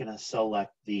I'm going to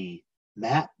select the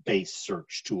map-based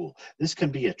search tool. This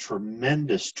can be a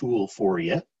tremendous tool for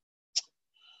you.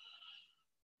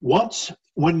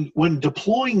 When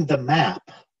deploying the map,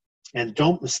 and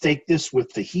don't mistake this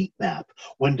with the heat map,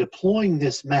 when deploying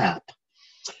this map,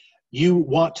 you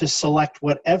want to select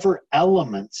whatever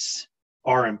elements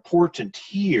are important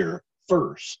here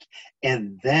first,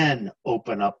 and then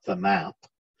open up the map.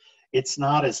 It's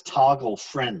not as toggle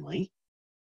friendly,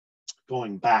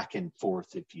 going back and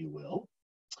forth, if you will.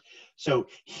 So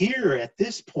here at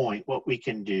this point, what we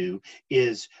can do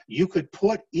is you could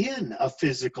put in a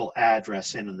physical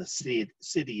address in the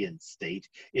city and state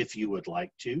if you would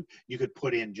like to. You could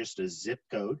put in just a zip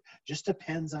code. Just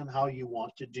depends on how you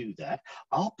want to do that.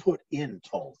 I'll put in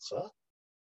Tulsa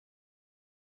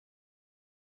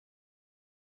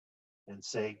and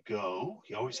say go.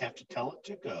 You always have to tell it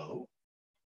to go.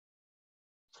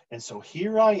 And so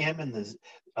here I am in the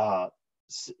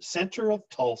center of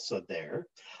Tulsa there.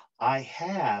 I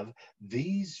have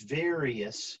these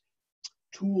various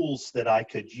tools that I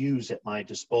could use at my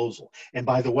disposal. And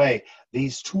by the way,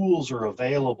 these tools are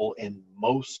available in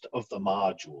most of the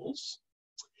modules.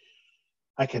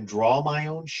 I can draw my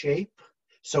own shape.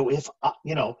 So if,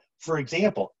 for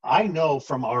example, I know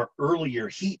from our earlier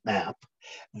heat map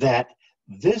that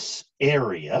this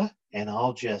area, and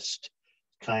I'll just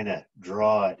kind of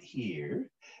draw it here,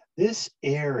 this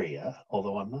area,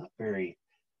 although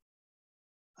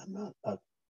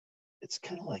it's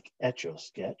kind of like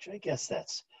Etch-a-Sketch. I guess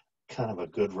that's kind of a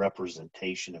good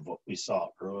representation of what we saw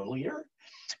earlier.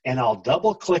 And I'll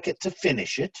double click it to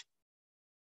finish it.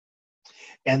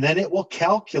 And then it will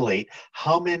calculate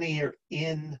how many are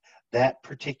in that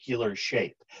particular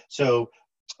shape. So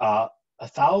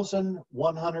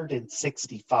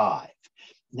 1,165.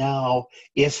 Now,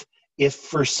 if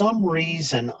for some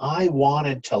reason I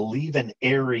wanted to leave an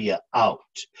area out,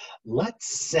 let's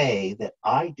say that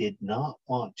I did not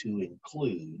want to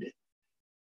include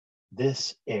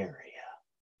this area.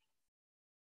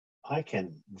 I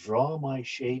can draw my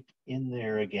shape in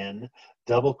there again,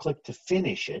 double click to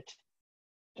finish it.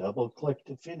 Double click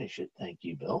to finish it. Thank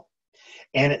you, Bill.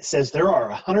 And it says there are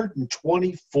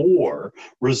 124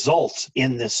 results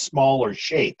in this smaller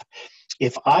shape.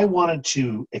 If I wanted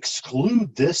to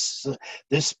exclude this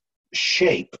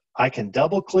shape, I can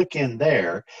double click in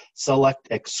there, select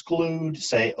exclude,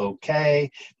 say okay,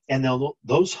 and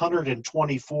those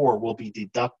 124 will be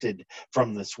deducted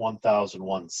from this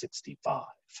 1,165.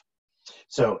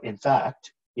 So in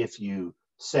fact, if you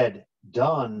said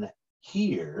done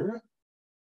here,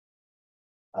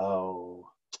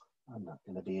 I'm not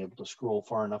going to be able to scroll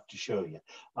far enough to show you.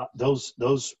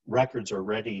 Those records are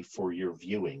ready for your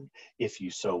viewing if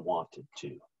you so wanted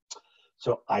to.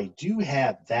 So I do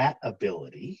have that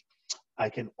ability. I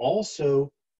can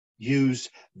also use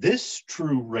this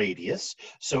true radius.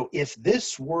 So if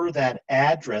this were that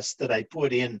address that I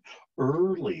put in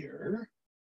earlier,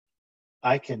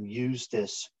 I can use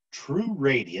this true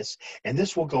radius, and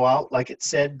this will go out, like it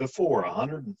said before,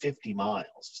 150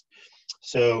 miles.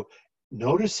 So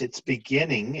notice it's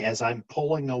beginning as I'm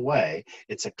pulling away.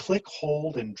 It's a click,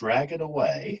 hold, and drag it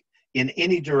away in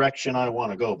any direction I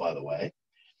want to go, by the way.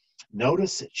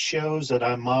 Notice it shows that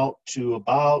I'm out to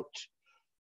about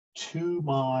 2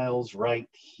 miles right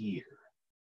here.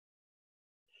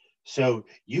 So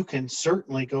you can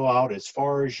certainly go out as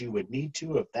far as you would need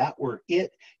to. If that were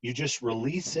it, you just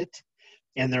release it,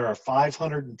 and there are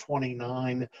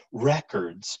 529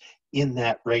 records in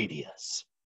that radius.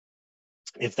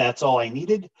 If that's all I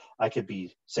needed, I could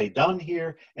say done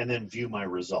here and then view my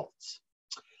results.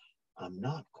 I'm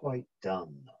not quite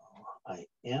done though. I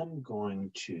am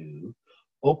going to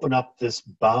open up this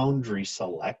boundary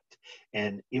select,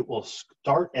 and it will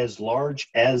start as large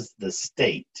as the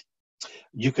state.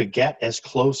 You could get as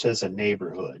close as a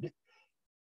neighborhood.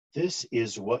 This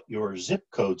is what your zip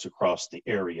codes across the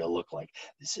area look like.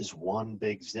 This is one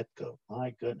big zip code.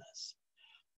 My goodness.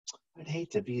 I'd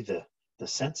hate to be the the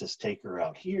census taker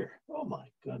out here. Oh my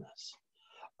goodness.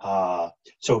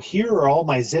 So here are all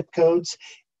my zip codes.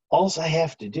 All I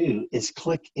have to do is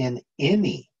click in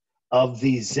any of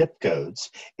these zip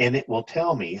codes, and it will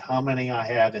tell me how many I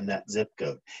have in that zip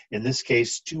code. In this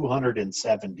case,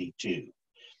 272.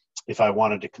 If I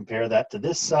wanted to compare that to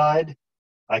this side,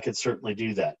 I could certainly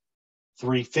do that.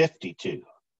 352.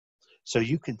 So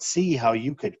you can see how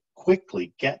you could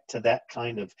quickly get to that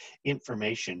kind of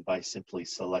information by simply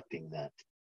selecting that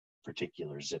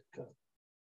particular zip code.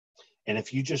 And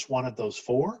if you just wanted those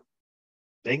 4,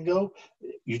 bingo,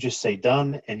 you just say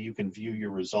done and you can view your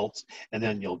results, and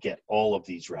then you'll get all of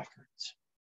these records.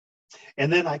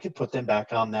 And then I could put them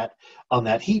back on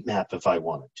that heat map if I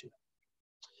wanted to.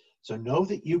 So know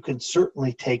that you can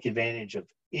certainly take advantage of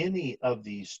any of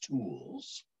these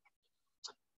tools.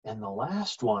 And the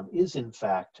last one is in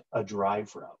fact a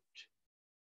drive route.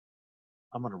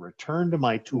 I'm going to return to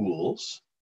my tools,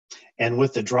 and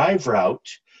with the drive route,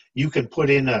 you can put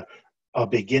in a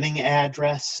beginning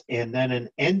address and then an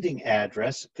ending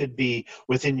address. It could be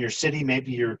within your city.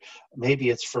 Maybe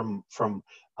it's from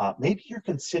maybe you're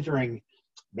considering,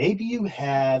 maybe you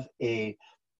have a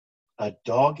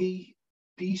doggy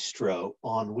bistro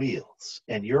on wheels,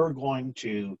 and you're going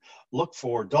to look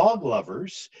for dog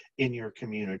lovers in your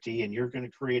community, and you're going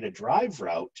to create a drive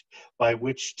route by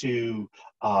which to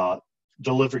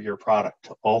deliver your product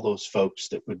to all those folks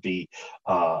that would be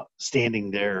standing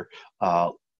there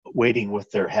waiting with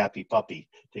their happy puppy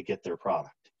to get their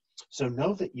product. So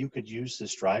know that you could use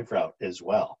this drive route as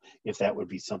well if that would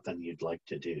be something you'd like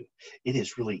to do. It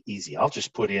is really easy. I'll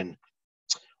just put in,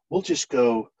 we'll just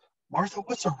go, Martha,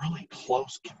 what's a really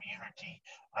close community?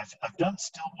 I've done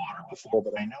Stillwater before,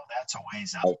 but I know that's a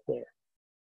ways out there.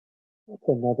 What's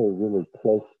another really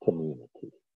close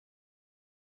community?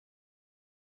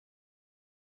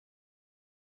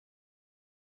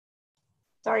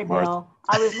 Sorry, Bill.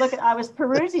 I was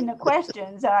perusing the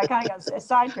questions. I kind of got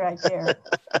sidetracked there.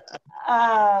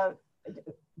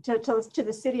 To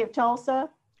the city of Tulsa?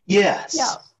 Yes.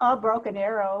 Yeah, Broken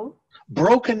Arrow.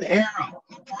 Broken Arrow.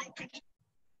 Who broke it?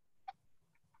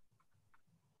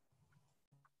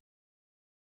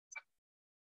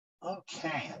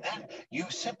 Okay, and then you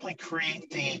simply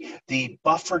create the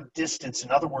buffered distance.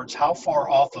 In other words, how far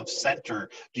off of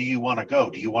center do you want to go?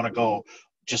 Do you want to go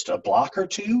just a block or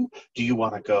two? Do you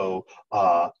want to go,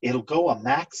 it'll go a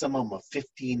maximum of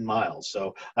 15 miles.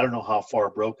 So I don't know how far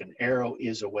Broken Arrow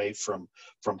is away from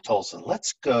Tulsa.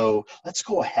 Let's go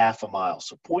a half a mile,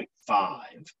 so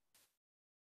 0.5.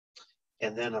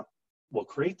 And then we'll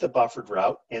create the buffered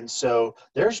route. And so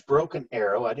there's Broken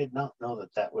Arrow. I did not know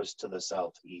that was to the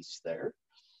southeast there.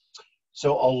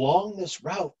 So along this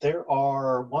route, there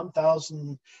are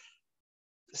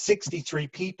 1,063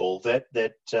 people that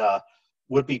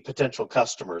would be potential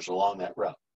customers along that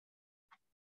route.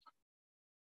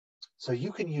 So you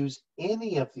can use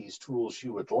any of these tools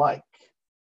you would like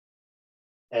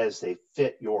as they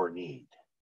fit your need.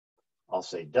 I'll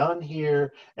say done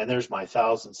here, and there's my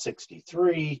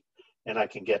 1,063, and I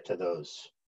can get to those.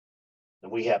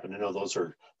 And we happen to know those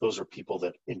are people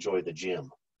that enjoy the gym,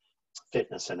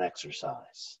 fitness and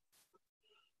exercise.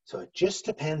 So it just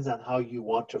depends on how you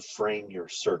want to frame your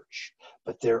search,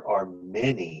 but there are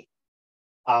many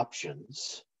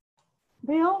options,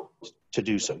 Bill, to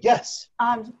do so. Yes.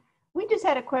 We just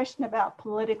had a question about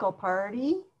political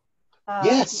party.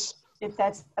 Yes. If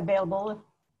that's available.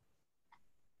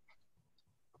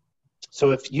 So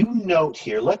if you note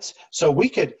here, so we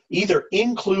could either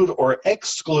include or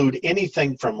exclude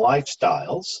anything from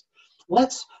lifestyles.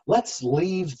 Let's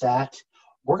leave that.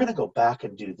 We're going to go back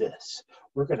and do this.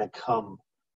 We're going to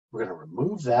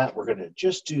remove that. We're going to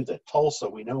just do the Tulsa.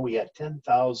 We know we had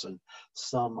 10,000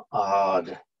 some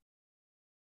odd.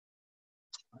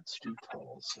 Let's do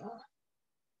Tulsa.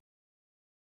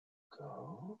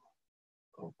 Go.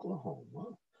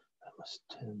 Oklahoma. That was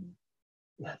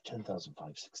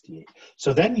 10,568.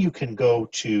 So then you can go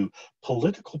to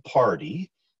political party.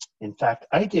 In fact,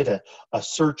 I did a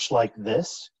search like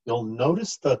this. You'll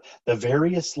notice the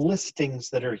various listings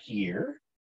that are here.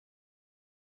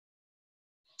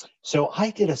 So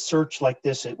I did a search like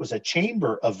this. It was a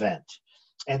chamber event,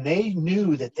 and they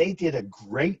knew that they did a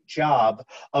great job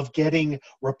of getting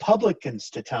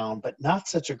Republicans to town, but not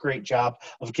such a great job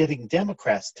of getting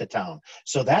Democrats to town.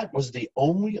 So that was the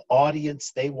only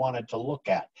audience they wanted to look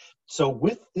at. So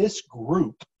with this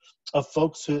group of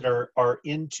folks that are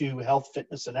into health,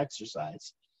 fitness, and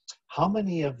exercise, how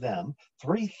many of them,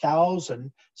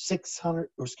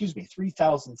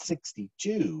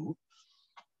 3,062,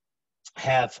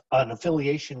 have an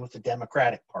affiliation with the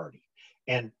Democratic Party?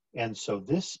 And so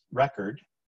this record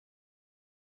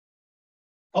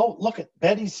Oh, look at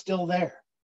Betty's still there.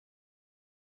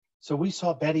 So we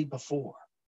saw Betty before.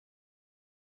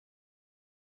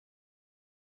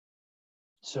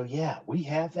 So yeah, we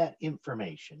have that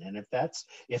information. And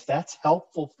if that's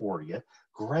helpful for you,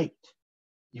 great.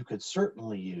 You could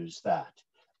certainly use that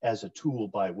as a tool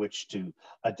by which to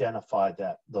identify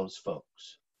those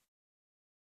folks.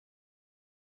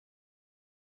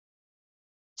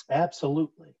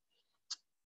 Absolutely.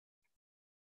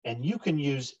 And you can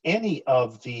use any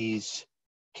of these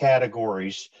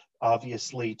categories,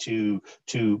 obviously, to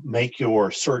make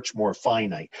your search more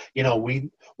finite. You know,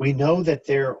 we know that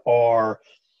there are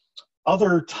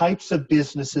other types of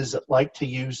businesses that like to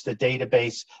use the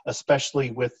database,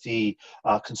 especially with the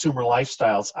consumer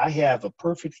lifestyles. I have a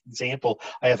perfect example.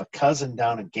 I have a cousin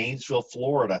down in Gainesville,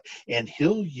 Florida, and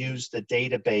he'll use the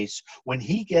database when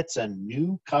he gets a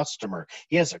new customer.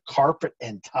 He has a carpet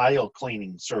and tile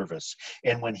cleaning service.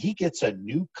 And when he gets a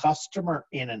new customer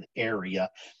in an area,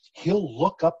 he'll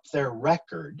look up their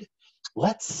record.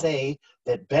 Let's say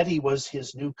that Betty was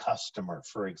his new customer,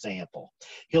 for example.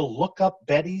 He'll look up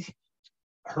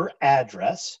her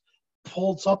address,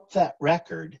 pulls up that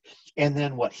record, and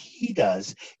then what he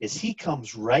does is he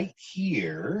comes right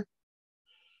here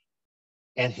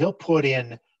and he'll put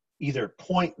in either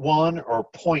 0.1 or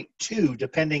 0.2,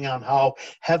 depending on how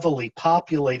heavily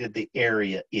populated the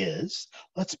area is.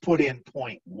 Let's put in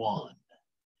 0.1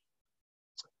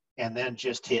 and then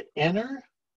just hit enter.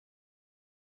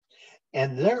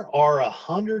 And there are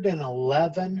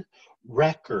 111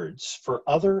 records for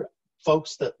other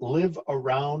folks that live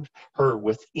around her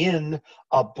within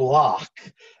a block.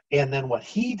 And then what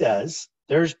he does,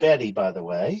 there's Betty, by the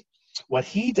way. What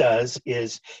he does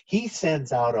is he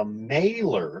sends out a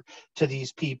mailer to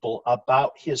these people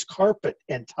about his carpet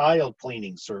and tile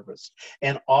cleaning service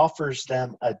and offers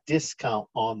them a discount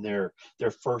on their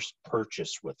first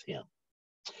purchase with him.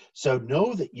 So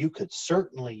know that you could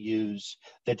certainly use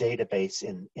the database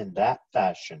in that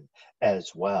fashion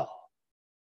as well.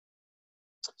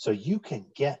 So you can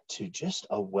get to just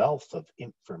a wealth of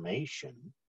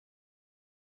information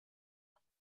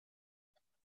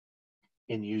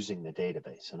in using the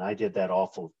database. And I did that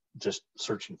awful just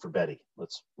searching for Betty.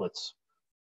 Let's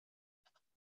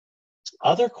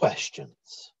other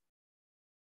questions.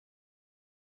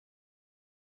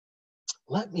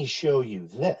 Let me show you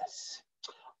this.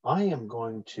 I am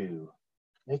going to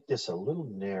make this a little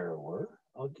narrower.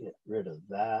 I'll get rid of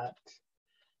that.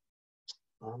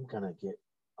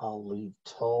 I'll leave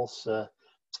Tulsa.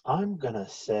 I'm gonna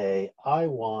say I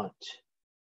want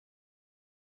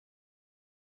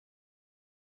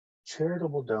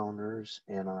charitable donors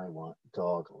and I want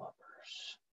dog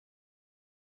lovers.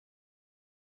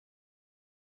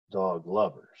 Dog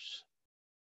lovers.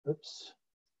 Oops,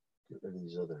 get rid of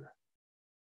these other,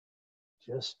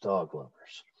 just dog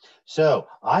lovers. So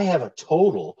I have a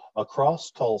total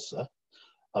across Tulsa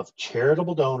of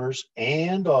charitable donors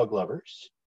and dog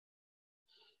lovers.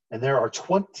 And there are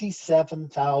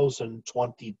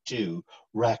 27,022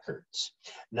 records.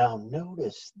 Now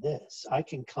notice this, I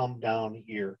can come down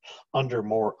here under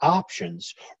more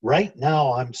options. Right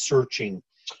now I'm searching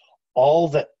all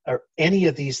that, or any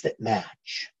of these that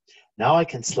match. Now I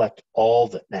can select all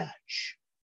that match.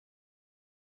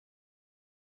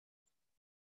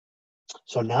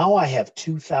 So now I have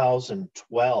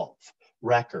 2012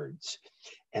 records,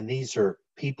 and these are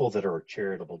people that are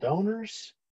charitable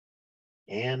donors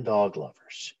and dog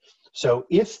lovers. So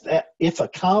if a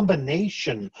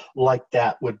combination like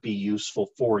that would be useful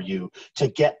for you to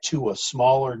get to a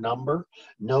smaller number,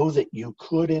 know that you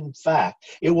could, in fact,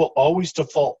 it will always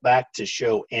default back to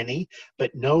show any,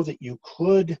 but know that you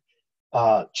could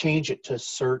change it to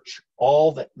search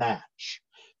all that match.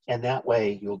 And that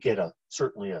way you'll get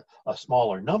certainly a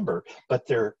smaller number, but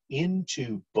they're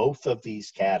into both of these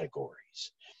categories.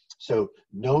 So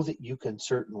know that you can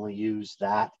certainly use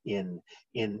that in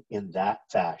that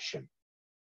fashion.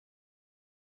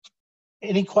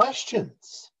 Any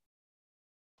questions?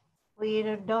 We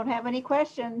don't have any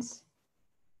questions.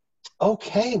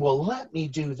 Okay, well, let me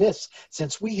do this.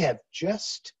 Since we have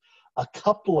just a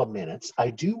couple of minutes,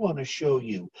 I do want to show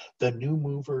you the new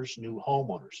movers, new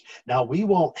homeowners. Now, we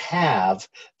won't have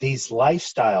these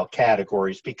lifestyle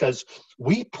categories because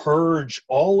we purge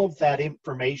all of that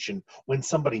information when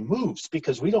somebody moves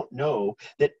because we don't know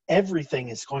that everything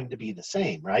is going to be the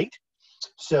same, right?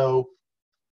 So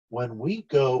when we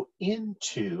go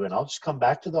into, and I'll just come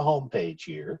back to the home page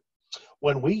here,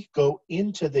 when we go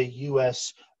into the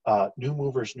U.S. New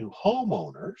movers, new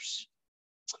homeowners,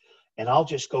 and I'll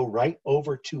just go right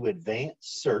over to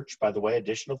advanced search. By the way,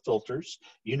 additional filters,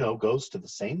 goes to the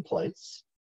same place.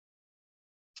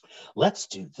 Let's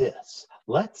do this.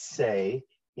 Let's say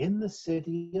in the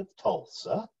city of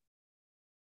Tulsa,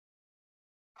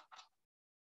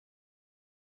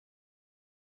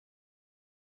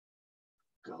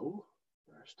 go,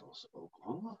 there's Tulsa,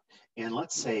 Oklahoma, and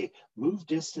let's say move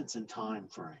distance and time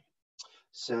frame.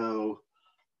 So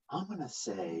I'm going to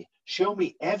say, show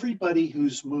me everybody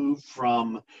who's moved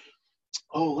from,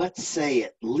 oh, let's say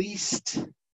at least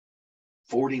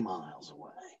 40 miles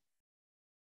away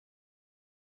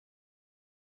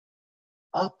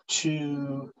up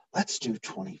to, let's do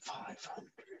 2,500.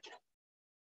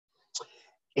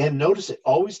 And notice it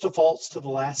always defaults to the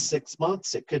last 6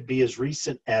 months. It could be as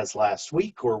recent as last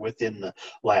week or within the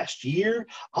last year.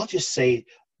 I'll just say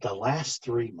the last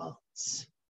 3 months.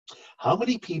 How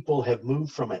many people have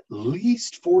moved from at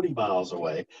least 40 miles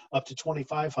away up to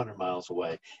 2,500 miles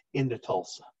away into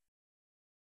Tulsa?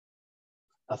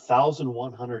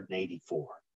 1,184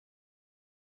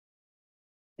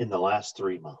 in the last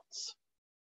 3 months.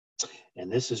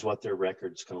 And this is what their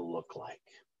record's going to look like.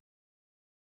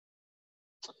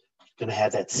 Going to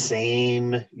have that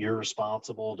same, you're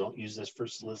responsible, don't use this for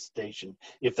solicitation,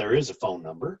 if there is a phone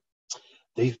number.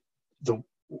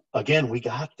 Again, we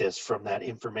got this from that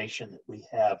information that we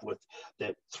have with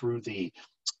that through the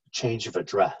change of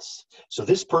address. So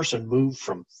this person moved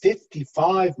from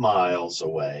 55 miles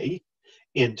away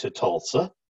into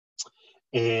Tulsa,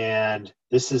 and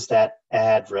this is that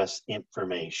address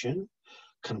information.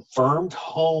 Confirmed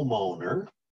homeowner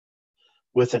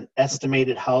with an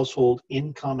estimated household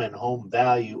income and home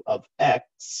value of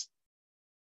X,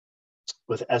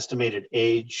 with estimated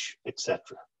age,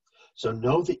 etc. So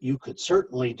know that you could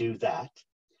certainly do that.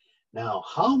 Now,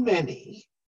 how many,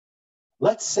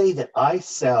 let's say that I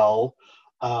sell,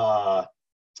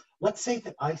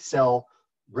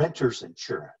 renter's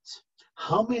insurance.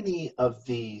 How many of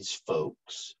these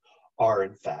folks are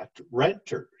in fact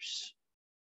renters?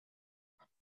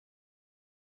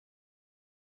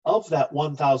 Of that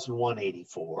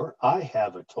 1,184, I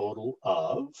have a total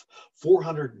of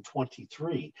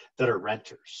 423 that are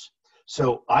renters.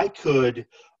 So I could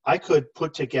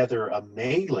put together a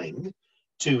mailing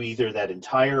to either that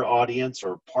entire audience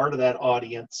or part of that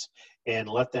audience and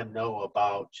let them know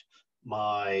about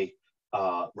my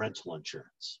rental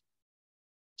insurance.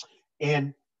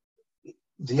 And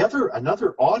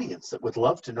another audience that would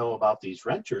love to know about these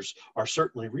renters are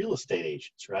certainly real estate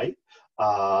agents, right?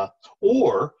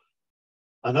 Or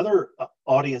another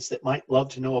audience that might love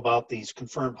to know about these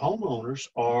confirmed homeowners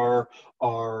are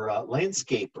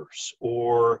landscapers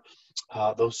or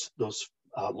those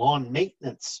lawn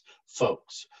maintenance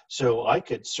folks. So I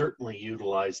could certainly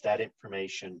utilize that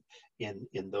information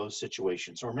in those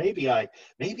situations. Or maybe I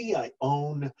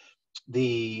own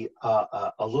a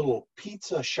little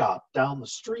pizza shop down the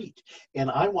street,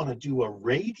 and I want to do a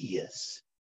radius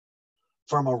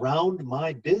from around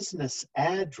my business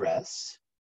address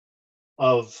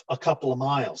of a couple of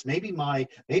miles. Maybe my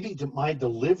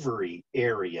delivery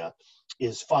area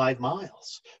is 5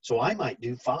 miles. So I might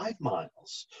do 5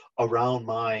 miles around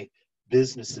my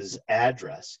business's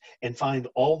address and find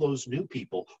all those new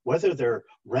people, whether they're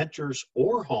renters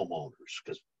or homeowners,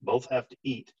 because both have to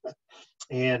eat,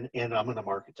 and I'm going to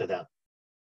market to them.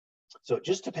 So it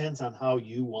just depends on how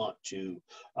you want to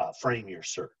frame your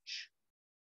search.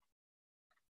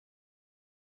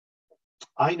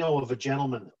 I know of a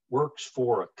gentleman that works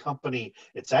for a company.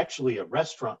 It's actually a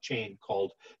restaurant chain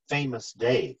called Famous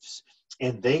Dave's.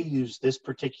 And they use this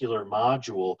particular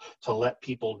module to let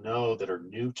people know that are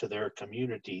new to their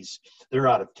communities. They're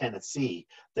out of Tennessee,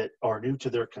 that are new to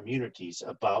their communities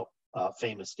about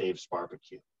Famous Dave's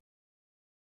barbecue.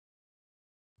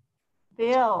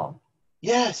 Bill.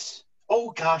 Yes.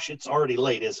 Oh gosh, it's already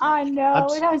late, isn't it? I know.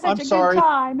 We're having such a good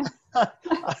time.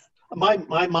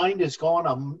 My mind is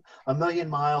going a million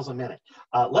miles a minute.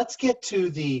 Let's get to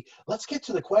the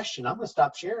question. I'm going to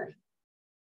stop sharing.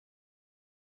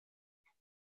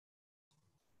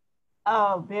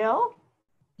 Oh, Bill?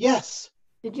 Yes.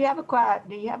 Did you have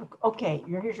okay,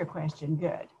 here's your question.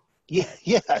 Good. Yeah,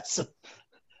 yes.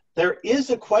 There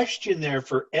is a question there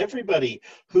for everybody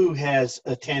who has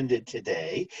attended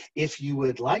today. If you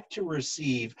would like to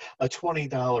receive a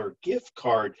 $20 gift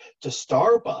card to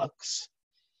Starbucks,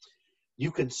 you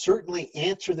can certainly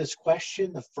answer this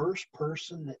question. The first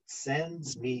person that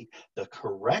sends me the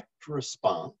correct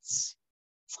response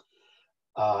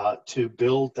to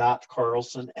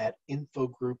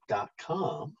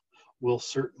bill.carlson@infogroup.com will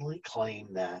certainly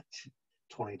claim that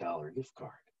 $20 gift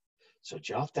card. So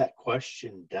jot that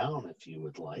question down if you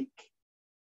would like.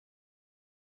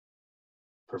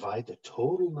 provide the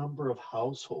total number of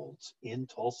households in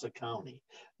Tulsa County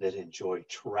that enjoy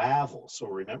travel. So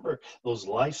remember those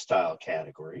lifestyle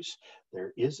categories.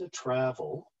 There is a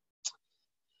travel,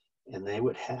 and they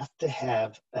would have to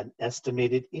have an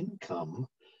estimated income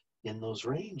in those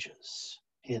ranges.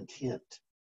 Hint, hint.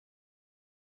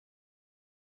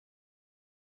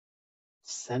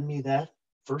 Send me that.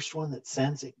 First one that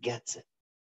sends it gets it.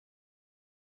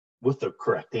 With the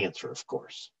correct answer, of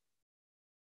course.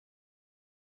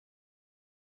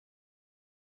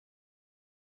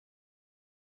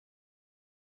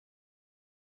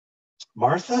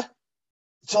 Martha,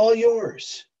 it's all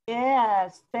yours.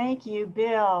 Yes, thank you,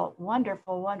 Bill.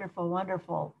 Wonderful, wonderful,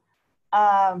 wonderful.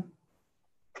 I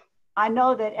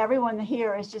know that everyone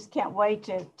here is just can't wait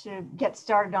to get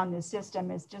started on this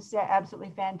system. It's just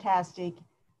absolutely fantastic.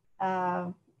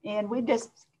 And we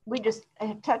just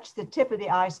touched the tip of the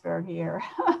iceberg here.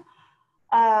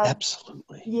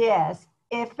 Absolutely. Yes.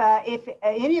 If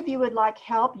any of you would like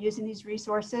help using these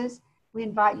resources, we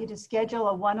invite you to schedule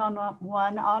a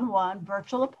one-on-one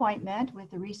virtual appointment with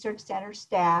the Research Center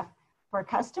staff for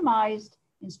customized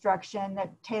instruction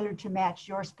that tailored to match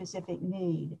your specific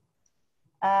need.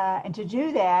 And to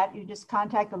do that, you just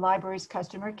contact the library's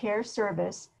customer care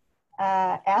service,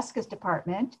 Ask Us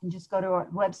department, and just go to our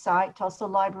website,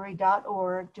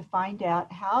 tulsalibrary.org, to find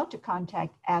out how to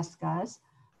contact Ask Us.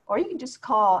 Or you can just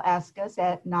call Ask Us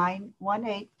at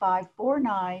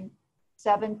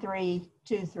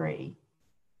 918-549-7323.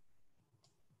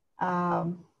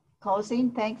 Closing,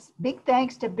 big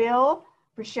thanks to Bill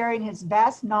for sharing his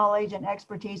vast knowledge and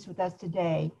expertise with us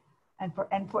today, and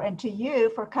to you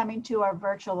for coming to our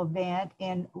virtual event.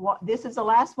 And this is the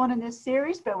last one in this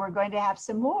series, but we're going to have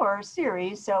some more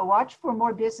series. So watch for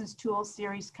more business tools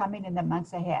series coming in the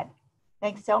months ahead.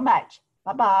 Thanks so much.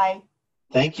 Bye-bye.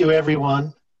 Thank you,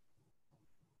 everyone.